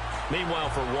Panthers. Meanwhile,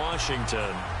 for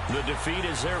Washington, the defeat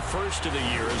is their first of the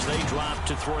year as they drop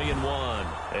to 3-1.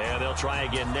 And they'll try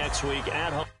again next week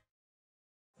at home.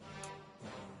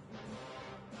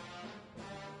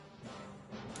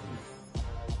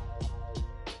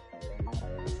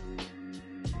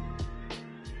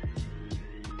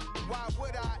 Why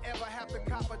would I ever have to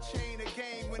cop a chain a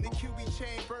game when the QB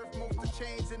chain birth most of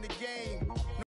chains in the game?